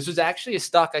 This was actually a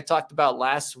stock I talked about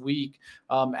last week.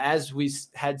 As we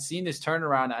had seen this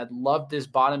turnaround, I loved this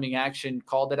bottoming action,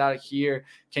 called it out here,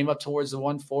 came up towards the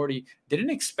 140.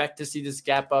 Didn't expect to see this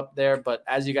gap up there, but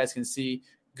as you guys can see,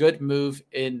 good move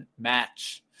in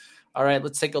Match. All right,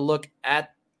 let's take a look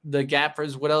at the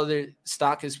gappers. What other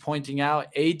stock is pointing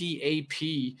out?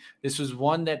 ADAP. This was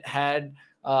one that had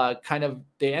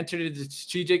they entered into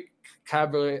strategic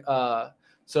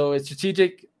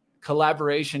strategic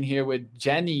collaboration here with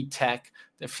Genentech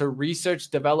for research,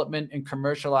 development, and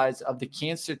commercialize of the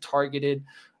cancer targeted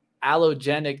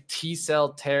allogenic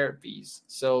T-cell therapies.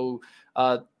 So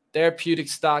therapeutic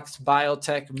stocks,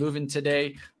 biotech moving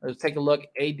today. Let's take a look.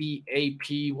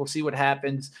 ADAP. We'll see what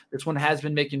happens. This one has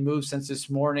been making moves since this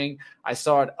morning. I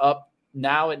saw it up.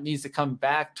 Now it needs to come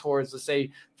back towards, let's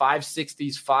say,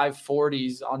 560s,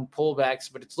 540s on pullbacks,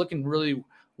 but it's looking really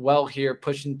well here,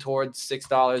 pushing towards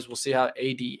 $6. We'll see how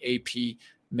ADAP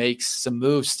makes some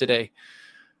moves today.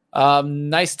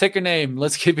 Nice ticker name.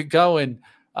 Let's keep it going.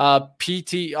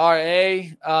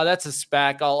 PTRA, that's a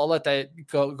SPAC. I'll let that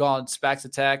go on SPACs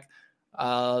Attack.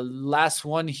 Last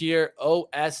one here,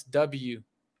 OSW.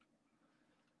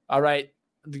 All right,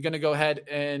 we're going to go ahead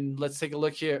and let's take a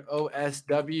look here.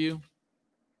 OSW.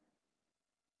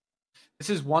 This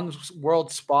is One World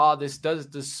Spa. This does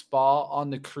the spa on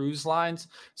the cruise lines.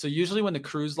 So usually when the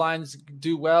cruise lines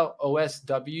do well,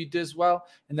 OSW does well.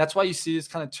 And that's why you see this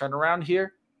kind of turnaround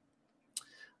here.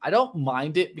 I don't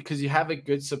mind it because you have a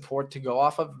good support to go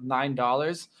off of,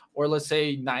 $9 or let's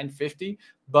say $9.50,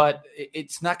 but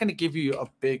it's not going to give you a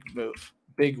big move,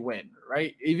 big win,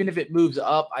 right? Even if it moves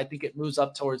up, I think it moves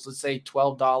up towards, let's say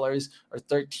 $12 or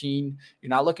 $13. You're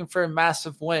not looking for a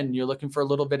massive win. You're looking for a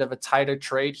little bit of a tighter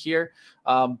trade here.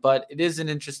 But it is an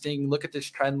interesting look at this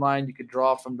trend line. You could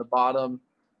draw from the bottom.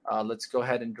 Let's go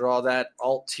ahead and draw that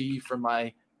Alt-T for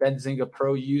my Benzinga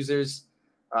Pro users.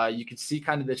 You can see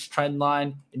kind of this trend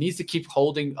line. It needs to keep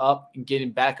holding up and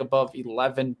getting back above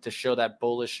 11 to show that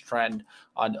bullish trend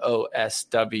on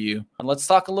OSW. And let's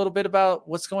talk a little bit about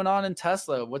what's going on in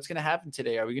Tesla. What's going to happen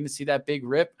today? Are we going to see that big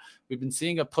rip? We've been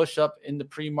seeing a push up in the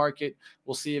pre-market.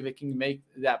 We'll see if it can make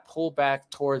that pullback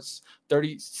towards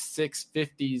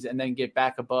 36.50s and then get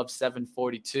back above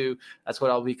 742. That's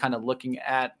what I'll be kind of looking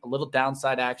at. A little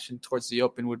downside action towards the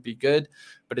open would be good,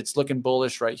 but it's looking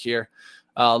bullish right here.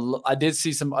 I did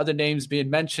see some other names being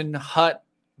mentioned. Hut,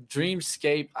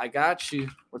 Dreamscape, I got you.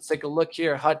 Let's take a look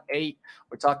here. Hut 8.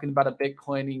 We're talking about a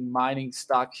Bitcoin mining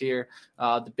stock here.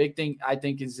 The big thing I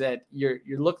think is that you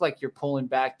look like you're pulling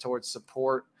back towards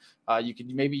support. You could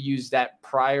maybe use that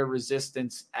prior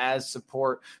resistance as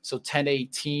support. So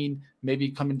 1018,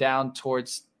 maybe coming down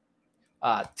towards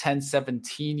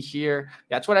 1017 here.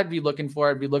 That's what I'd be looking for.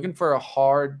 I'd be looking for a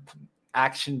hard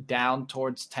action down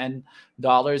towards $10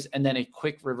 and then a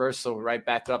quick reversal right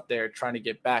back up there, trying to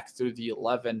get back through the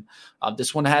 11.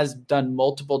 This one has done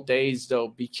multiple days, though.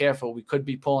 Be careful. We could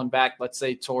be pulling back, let's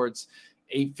say, towards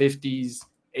 850s,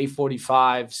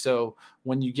 845. So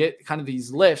when you get kind of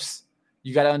these lifts,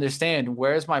 you got to understand,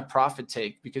 where's my profit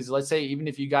take? Because let's say even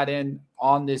if you got in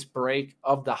on this break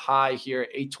of the high here,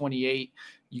 828,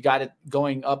 you got it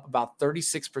going up about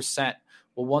 36%.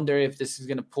 We'll wonder if this is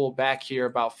going to pull back here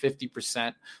about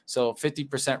 50%. So 50%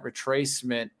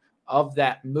 retracement of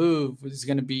that move is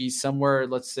going to be somewhere,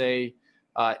 let's say,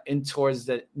 in towards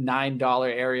the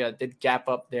 $9 area. It did gap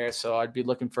up there. So I'd be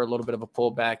looking for a little bit of a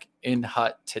pullback in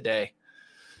Hut today.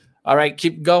 All right,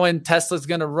 keep going. Tesla's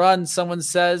going to run. Someone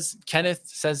says, Kenneth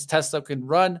says Tesla can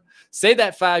run. Say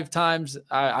that 5 times.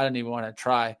 I don't even want to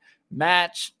try.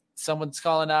 Match. Someone's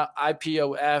calling out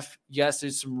IPOF. Yes,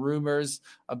 there's some rumors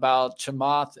about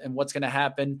Chamath and what's going to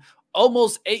happen.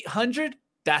 Almost 800.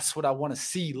 That's what I want to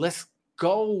see. Let's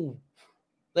go.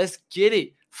 Let's get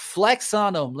it. Flex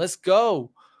on them. Let's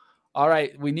go. All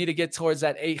right, we need to get towards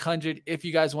that 800 if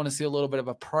you guys want to see a little bit of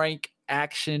a prank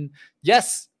action.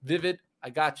 Yes, Vivid, I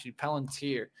got you.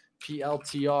 Palantir,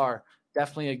 PLTR,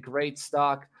 definitely a great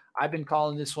stock. I've been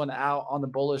calling this one out on the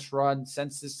bullish run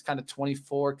since this kind of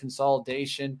 24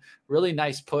 consolidation. Really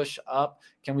nice push up.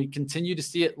 Can we continue to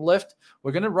see it lift?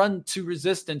 We're going to run to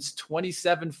resistance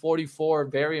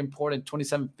 27.44, very important,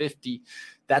 27.50.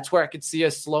 That's where I could see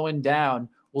us slowing down.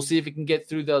 We'll see if we can get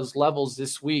through those levels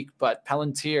this week. But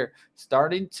Palantir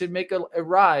starting to make a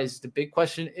rise. The big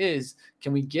question is,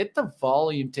 can we get the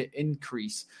volume to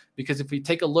increase? Because if we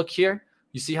take a look here,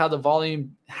 you see how the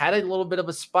volume had a little bit of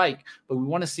a spike, but we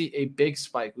want to see a big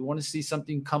spike. We want to see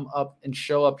something come up and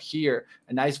show up here.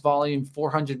 A nice volume,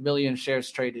 400 million shares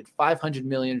traded, 500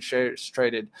 million shares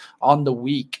traded on the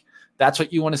week. That's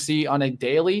what you want to see on a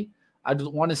daily. I'd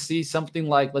want to see something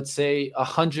like, let's say,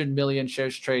 100 million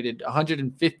shares traded,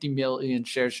 150 million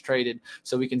shares traded,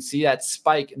 so we can see that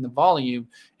spike in the volume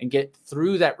and get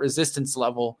through that resistance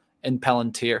level in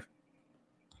Palantir.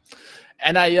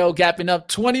 NIO gapping up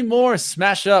 20 more,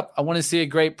 smash up. I want to see a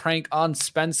great prank on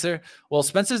Spencer. Well,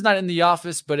 Spencer's not in the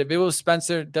office, but if it was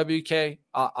Spencer, WK,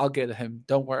 I'll get him.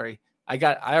 Don't worry. I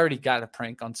already got a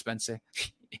prank on Spencer.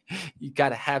 You got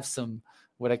to have some,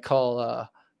 what I call,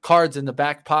 cards in the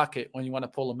back pocket when you want to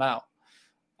pull them out.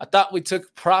 I thought we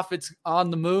took profits on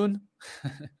the moon.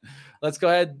 Let's go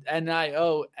ahead.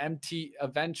 NIO, MT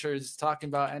Ventures talking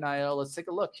about NIO. Let's take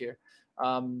a look here.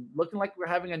 Looking like we're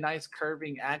having a nice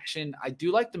curving action. I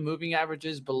do like the moving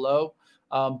averages below,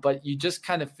 but you just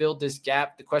kind of filled this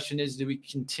gap. The question is, do we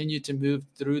continue to move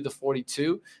through the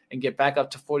 42 and get back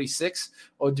up to 46,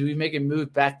 or do we make a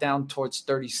move back down towards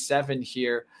 37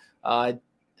 here? I'd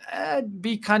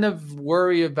be kind of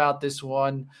worried about this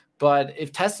one, but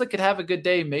if Tesla could have a good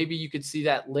day, maybe you could see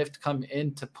that lift come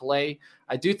into play.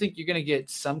 I do think you're going to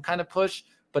get some kind of push,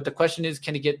 but the question is,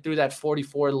 can it get through that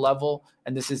 44 level?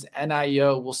 And this is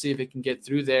NIO. We'll see if it can get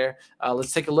through there.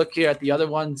 Let's take a look here at the other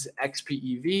ones.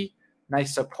 XPEV,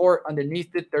 nice support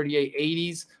underneath it,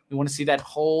 3880s. We want to see that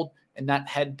hold and not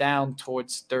head down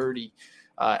towards 30.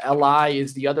 LI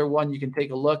is the other one you can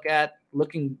take a look at.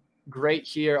 Looking great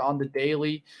here on the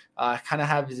daily. Kind of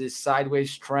have this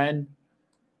sideways trend,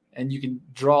 and you can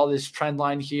draw this trend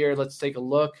line here. Let's take a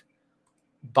look.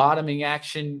 Bottoming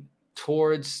action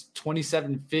towards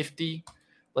 27.50.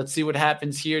 Let's see what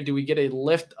happens here. Do we get a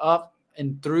lift up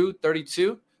and through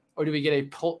 32, or do we get a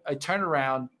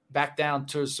turnaround back down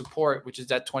to support, which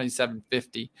is at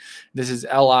 27.50? This is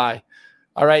LI.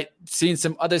 All right, seeing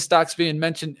some other stocks being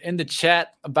mentioned in the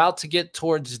chat. About to get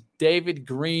towards David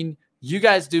Green. You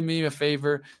guys do me a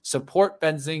favor, support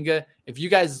Benzinga. If you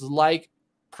guys like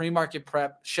pre-market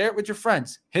prep, share it with your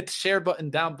friends. Hit the share button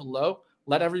down below.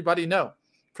 Let everybody know.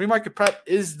 Pre-market prep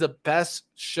is the best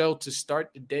show to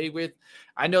start the day with.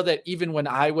 I know that even when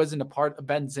I wasn't a part of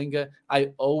Benzinga,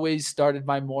 I always started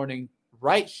my morning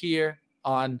right here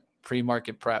on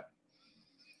pre-market prep.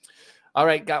 All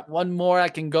right, got one more I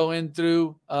can go in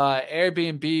through.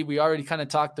 Airbnb, we already kind of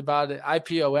talked about it.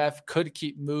 IPOF could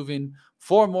keep moving.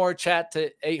 4 more, chat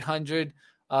to 800.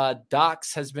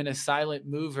 Docs has been a silent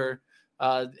mover.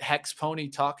 Hex Pony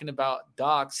talking about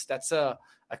Docs. That's a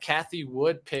Kathy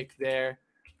Wood pick there.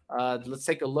 Let's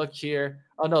take a look here.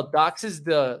 Oh no, Docs is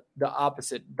the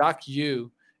opposite. Doc U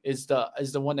is the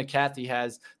one that Kathy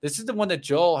has. This is the one that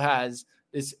Joel has.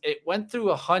 It went through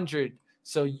 100.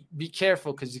 So be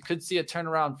careful because you could see a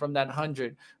turnaround from that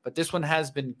 100. But this one has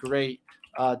been great.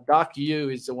 Doc U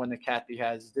is the one that Kathy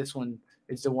has. This one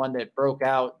is the one that broke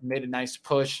out, made a nice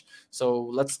push. So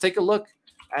let's take a look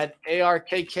at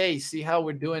ARKK, see how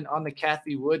we're doing on the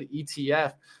Kathy Wood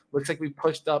ETF. Looks like we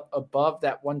pushed up above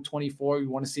that 124. We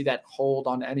want to see that hold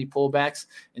on any pullbacks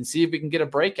and see if we can get a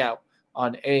breakout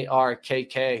on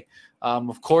ARKK.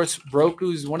 Of course,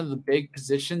 Roku is one of the big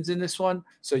positions in this one,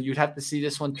 so you'd have to see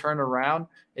this one turn around.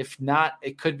 If not,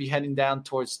 it could be heading down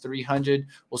towards 300.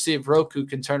 We'll see if Roku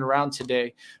can turn around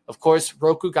today. Of course,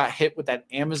 Roku got hit with that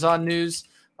Amazon news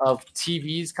of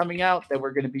TVs coming out that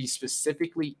were going to be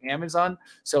specifically Amazon.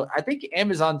 So I think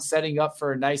Amazon's setting up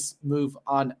for a nice move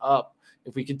on up.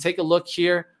 If we can take a look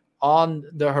here on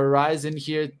the horizon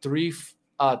here,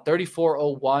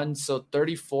 3401, so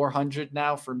 3400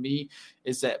 now for me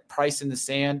is that price in the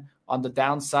sand on the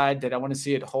downside that I want to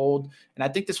see it hold. And I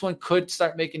think this one could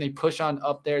start making a push on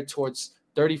up there towards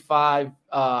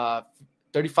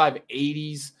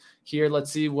 3580s here.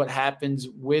 Let's see what happens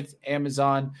with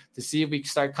Amazon to see if we can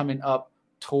start coming up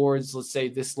towards, let's say,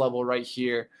 this level right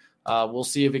here. We'll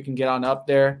see if it can get on up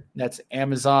there. That's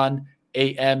Amazon.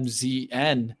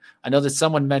 AMZN. I know that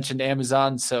someone mentioned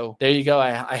Amazon, so there you go.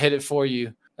 I hit it for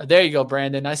you. There you go,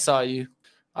 Brandon. I saw you.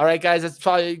 All right, guys, that's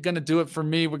probably going to do it for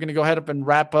me. We're going to go ahead up and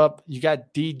wrap up. You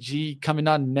got DG coming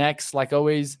on next. Like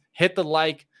always, hit the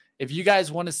like. If you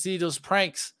guys want to see those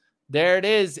pranks, there it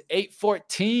is,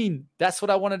 814. That's what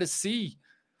I wanted to see.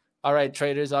 All right,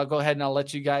 traders, I'll go ahead and I'll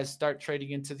let you guys start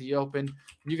trading into the open.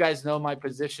 You guys know my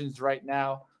positions right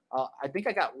now. I think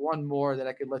I got one more that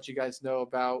I could let you guys know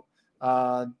about.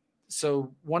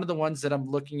 So one of the ones that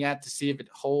I'm looking at to see if it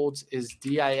holds is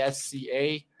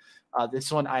DISCA.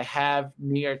 This one I have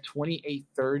near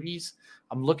 2830s.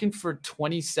 I'm looking for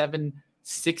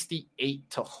 2768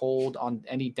 to hold on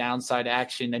any downside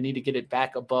action. I need to get it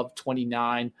back above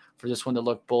 29 for this one to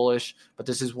look bullish. But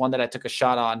this is one that I took a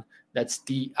shot on. That's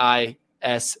DISCA.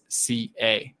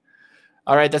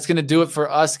 All right, that's going to do it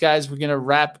for us, guys. We're going to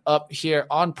wrap up here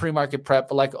on Pre-Market Prep.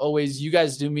 But like always, you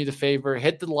guys do me the favor.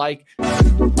 Hit the like.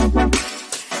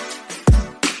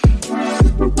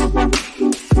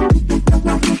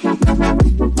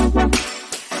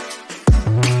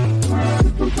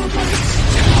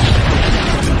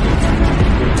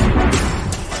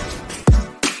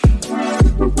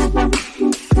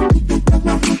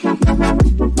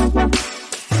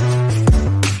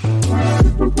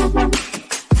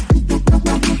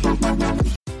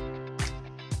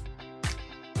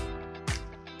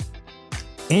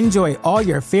 Enjoy all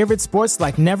your favorite sports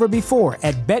like never before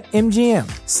at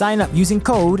BetMGM. Sign up using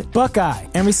code Buckeye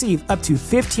and receive up to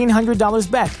 $1,500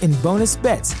 back in bonus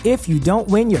bets if you don't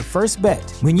win your first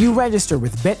bet. When you register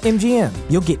with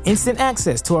BetMGM, you'll get instant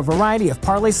access to a variety of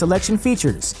parlay selection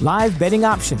features, live betting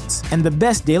options, and the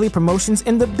best daily promotions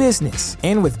in the business.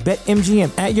 And with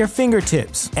BetMGM at your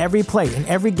fingertips, every play and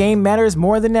every game matters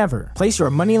more than ever. Place your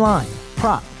money line,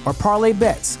 prop, or parlay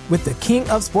bets with the king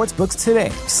of sportsbooks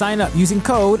today. Sign up using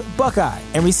code Buckeye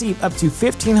and receive up to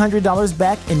 $1,500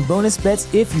 back in bonus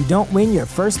bets if you don't win your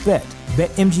first bet.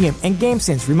 BetMGM and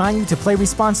GameSense remind you to play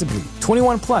responsibly.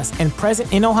 21 plus and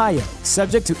present in Ohio,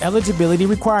 subject to eligibility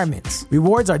requirements.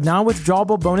 Rewards are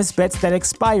non-withdrawable bonus bets that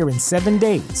expire in 7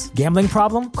 days. Gambling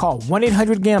problem? Call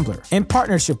 1-800-GAMBLER. In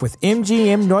partnership with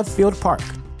MGM Northfield Park.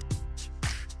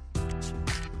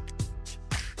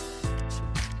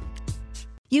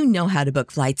 You know how to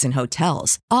book flights and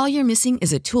hotels. All you're missing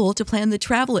is a tool to plan the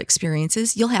travel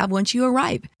experiences you'll have once you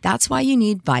arrive. That's why you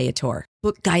need Viator.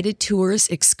 Book guided tours,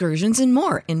 excursions, and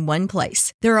more in one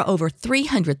place. There are over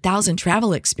 300,000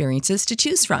 travel experiences to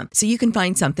choose from, so you can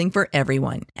find something for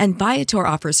everyone. And Viator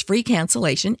offers free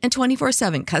cancellation and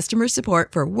 24/7 customer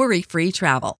support for worry-free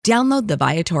travel. Download the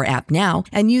Viator app now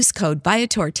and use code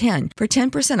Viator10 for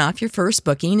 10% off your first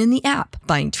booking in the app.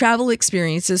 Find travel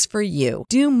experiences for you.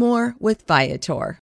 Do more with Viator.